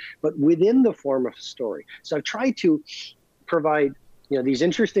genius, but within the form of a story. So I've tried to provide, these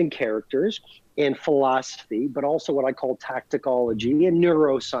interesting characters and philosophy, but also what I call tacticology and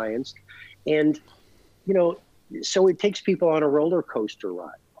neuroscience. And, so it takes people on a roller coaster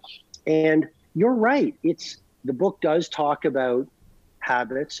ride. And you're right. The book does talk about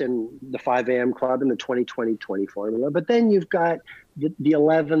habits and the 5 a.m. Club and the 20-20-20 formula, but then you've got the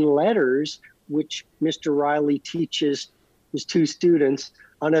 11 letters, which Mr. Riley teaches his 2 students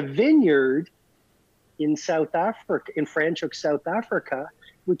on a vineyard in South Africa, in Franschhoek, South Africa,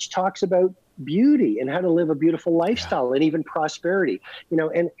 which talks about beauty and how to live a beautiful lifestyle and even prosperity.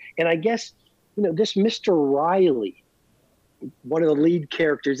 And I guess, this Mr. Riley, one of the lead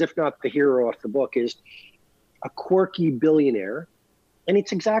characters, if not the hero of the book, is a quirky billionaire. And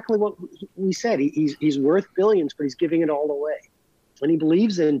it's exactly what we said. He's worth billions, but he's giving it all away. And he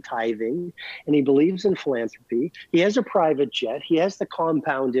believes in tithing and he believes in philanthropy. He has a private jet. He has the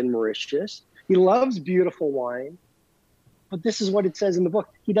compound in Mauritius. He loves beautiful wine. But this is what it says in the book.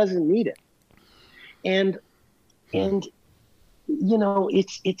 He doesn't need it. And I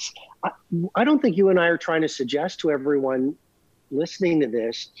don't think you and I are trying to suggest to everyone listening to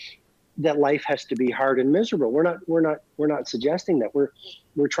this that life has to be hard and miserable. We're not suggesting that.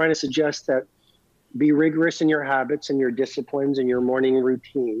 We're trying to suggest that be rigorous in your habits and your disciplines and your morning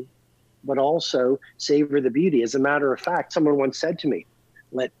routine, but also savor the beauty. As a matter of fact, someone once said to me,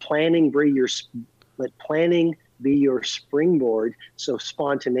 let planning be your springboard so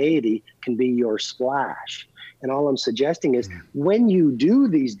spontaneity can be your splash. And all I'm suggesting is when you do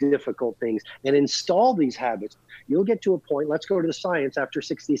these difficult things and install these habits, you'll get to a point, let's go to the science, after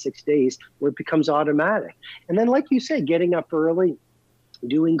 66 days, where it becomes automatic. And then, like you say, getting up early,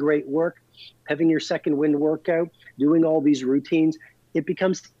 doing great work, having your second wind workout, doing all these routines, it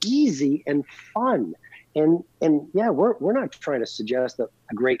becomes easy and fun. And yeah, we're not trying to suggest that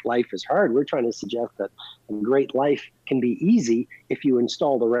a great life is hard. We're trying to suggest that a great life can be easy if you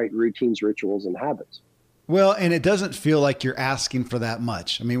install the right routines, rituals, and habits. Well, and it doesn't feel like you're asking for that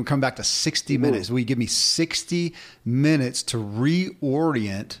much. I mean, we come back to 60 minutes. Will you give me 60 minutes to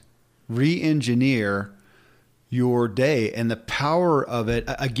reorient, re-engineer your day? And the power of it,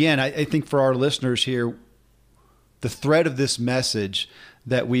 again, I think for our listeners here, the thread of this message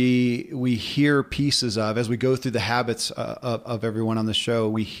that we hear pieces of as we go through the habits of everyone on the show,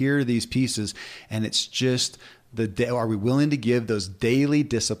 we hear these pieces, and it's just are we willing to give those daily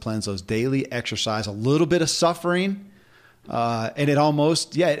disciplines, those daily exercise, a little bit of suffering? And it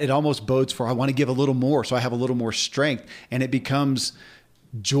almost bodes for, I want to give a little more, so I have a little more strength, and it becomes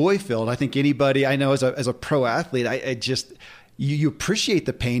joy filled. I think anybody I know as a pro athlete, I just, you appreciate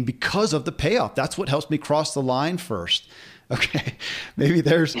the pain because of the payoff. That's what helps me cross the line first. Okay. Maybe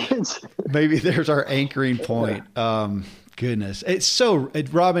there's our anchoring point. Goodness. It's so,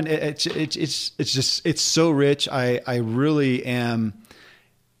 Robin, it's so rich. I really am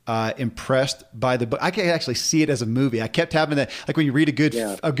impressed by the book. I can actually see it as a movie. I kept having that, like when you read a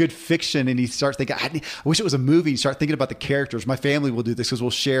good fiction and you start thinking, I wish it was a movie. You start thinking about the characters. My family will do this because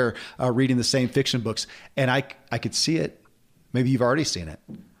we'll share reading the same fiction books. And I could see it. Maybe you've already seen it.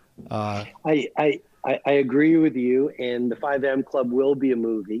 I agree with you. And the 5am Club will be a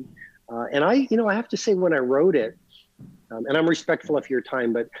movie. And I have to say, when I wrote it, and I'm respectful of your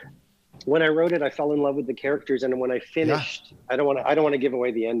time, but when I wrote it, I fell in love with the characters. And when I finished, I don't want to give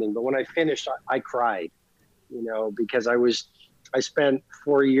away the ending, but when I finished, I cried, because I spent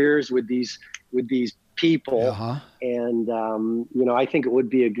 4 years with these people. And, I think it would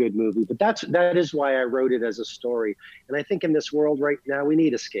be a good movie, but that is why I wrote it as a story. And I think in this world right now, we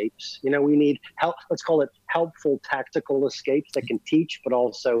need escapes. We need help. Let's call it helpful, tactical escapes that can teach, but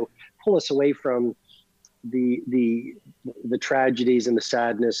also pull us away from the tragedies and the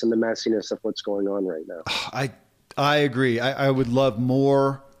sadness and the messiness of what's going on right now. I agree. I would love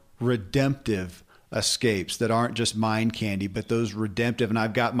more redemptive escapes that aren't just mind candy, but those redemptive. And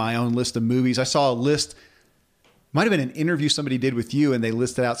I've got my own list of movies. I saw a list, might have been an interview somebody did with you, and they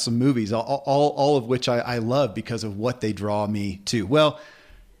listed out some movies, all of which I love because of what they draw me to. Well,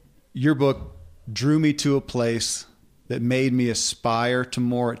 your book drew me to a place that made me aspire to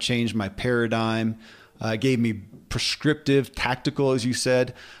more. It changed my paradigm. Gave me prescriptive, tactical, as you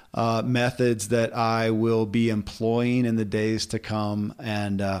said, methods that I will be employing in the days to come.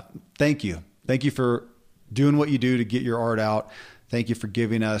 And thank you. Thank you for doing what you do to get your art out. Thank you for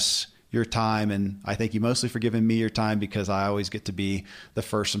giving us your time. And I thank you mostly for giving me your time, because I always get to be the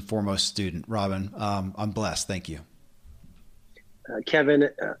first and foremost student. Robin, I'm blessed. Thank you. Kevin,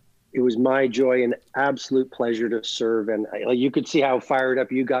 it was my joy and absolute pleasure to serve. And you could see how fired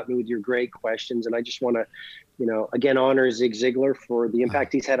up you got me with your great questions. And I just want to, again, honor Zig Ziglar for the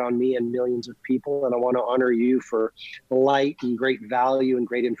impact he's had on me and millions of people. And I want to honor you for the light and great value and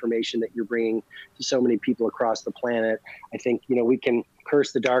great information that you're bringing to so many people across the planet. I think, we can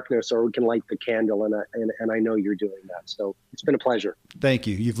curse the darkness or we can light the candle. And I know you're doing that. So it's been a pleasure. Thank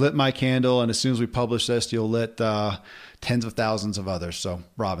you. You've lit my candle. And as soon as we publish this, you'll lit tens of thousands of others. So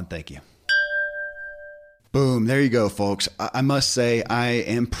Robin, thank you. Boom. There you go, folks. I must say I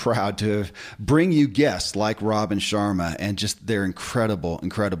am proud to bring you guests like Robin Sharma and just their incredible,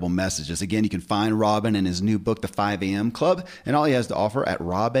 incredible messages. Again, you can find Robin and his new book, The 5am Club, and all he has to offer at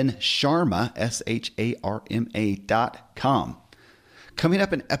robinsharma, SHARMA.com. Coming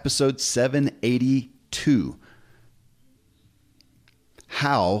up in episode 782,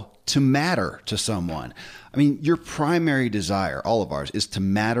 how to matter to someone. I mean, your primary desire, all of ours, is to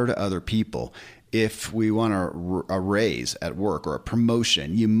matter to other people. If we want a raise at work or a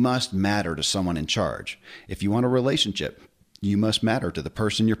promotion, you must matter to someone in charge. If you want a relationship, you must matter to the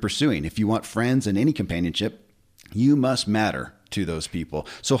person you're pursuing. If you want friends and any companionship, you must matter to those people.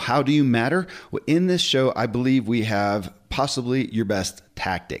 So how do you matter? Well, in this show, I believe we have possibly your best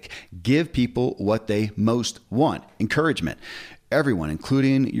tactic. Give people what they most want. Encouragement. Everyone,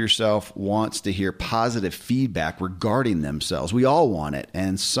 including yourself, wants to hear positive feedback regarding themselves. We all want it,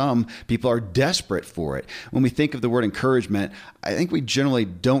 and some people are desperate for it. When we think of the word encouragement, I think we generally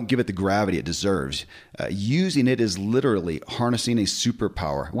don't give it the gravity it deserves. Using it is literally harnessing a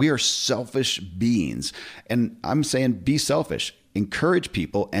superpower. We are selfish beings, and I'm saying be selfish. encourage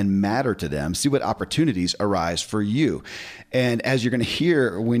people and matter to them, see what opportunities arise for you. And as you're going to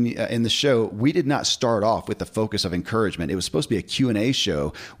hear in the show, we did not start off with the focus of encouragement. It was supposed to be a Q&A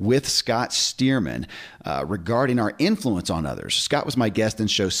show with Scott Stearman regarding our influence on others. Scott was my guest in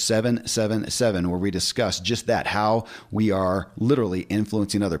show 777, where we discussed just that, how we are literally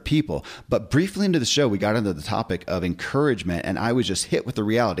influencing other people. But briefly into the show, we got into the topic of encouragement, and I was just hit with the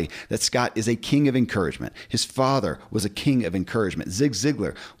reality that Scott is a king of encouragement. His father was a king of encouragement. Zig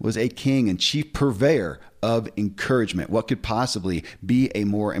Ziglar was a king and chief purveyor of encouragement. What could possibly be a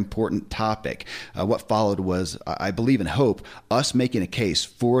more important topic? What followed was, I believe and hope, us making a case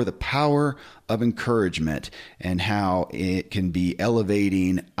for the power of encouragement and how it can be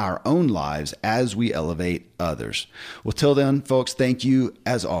elevating our own lives as we elevate others. Well, till then, folks, thank you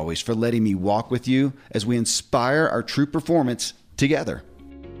as always for letting me walk with you as we inspire our true performance together.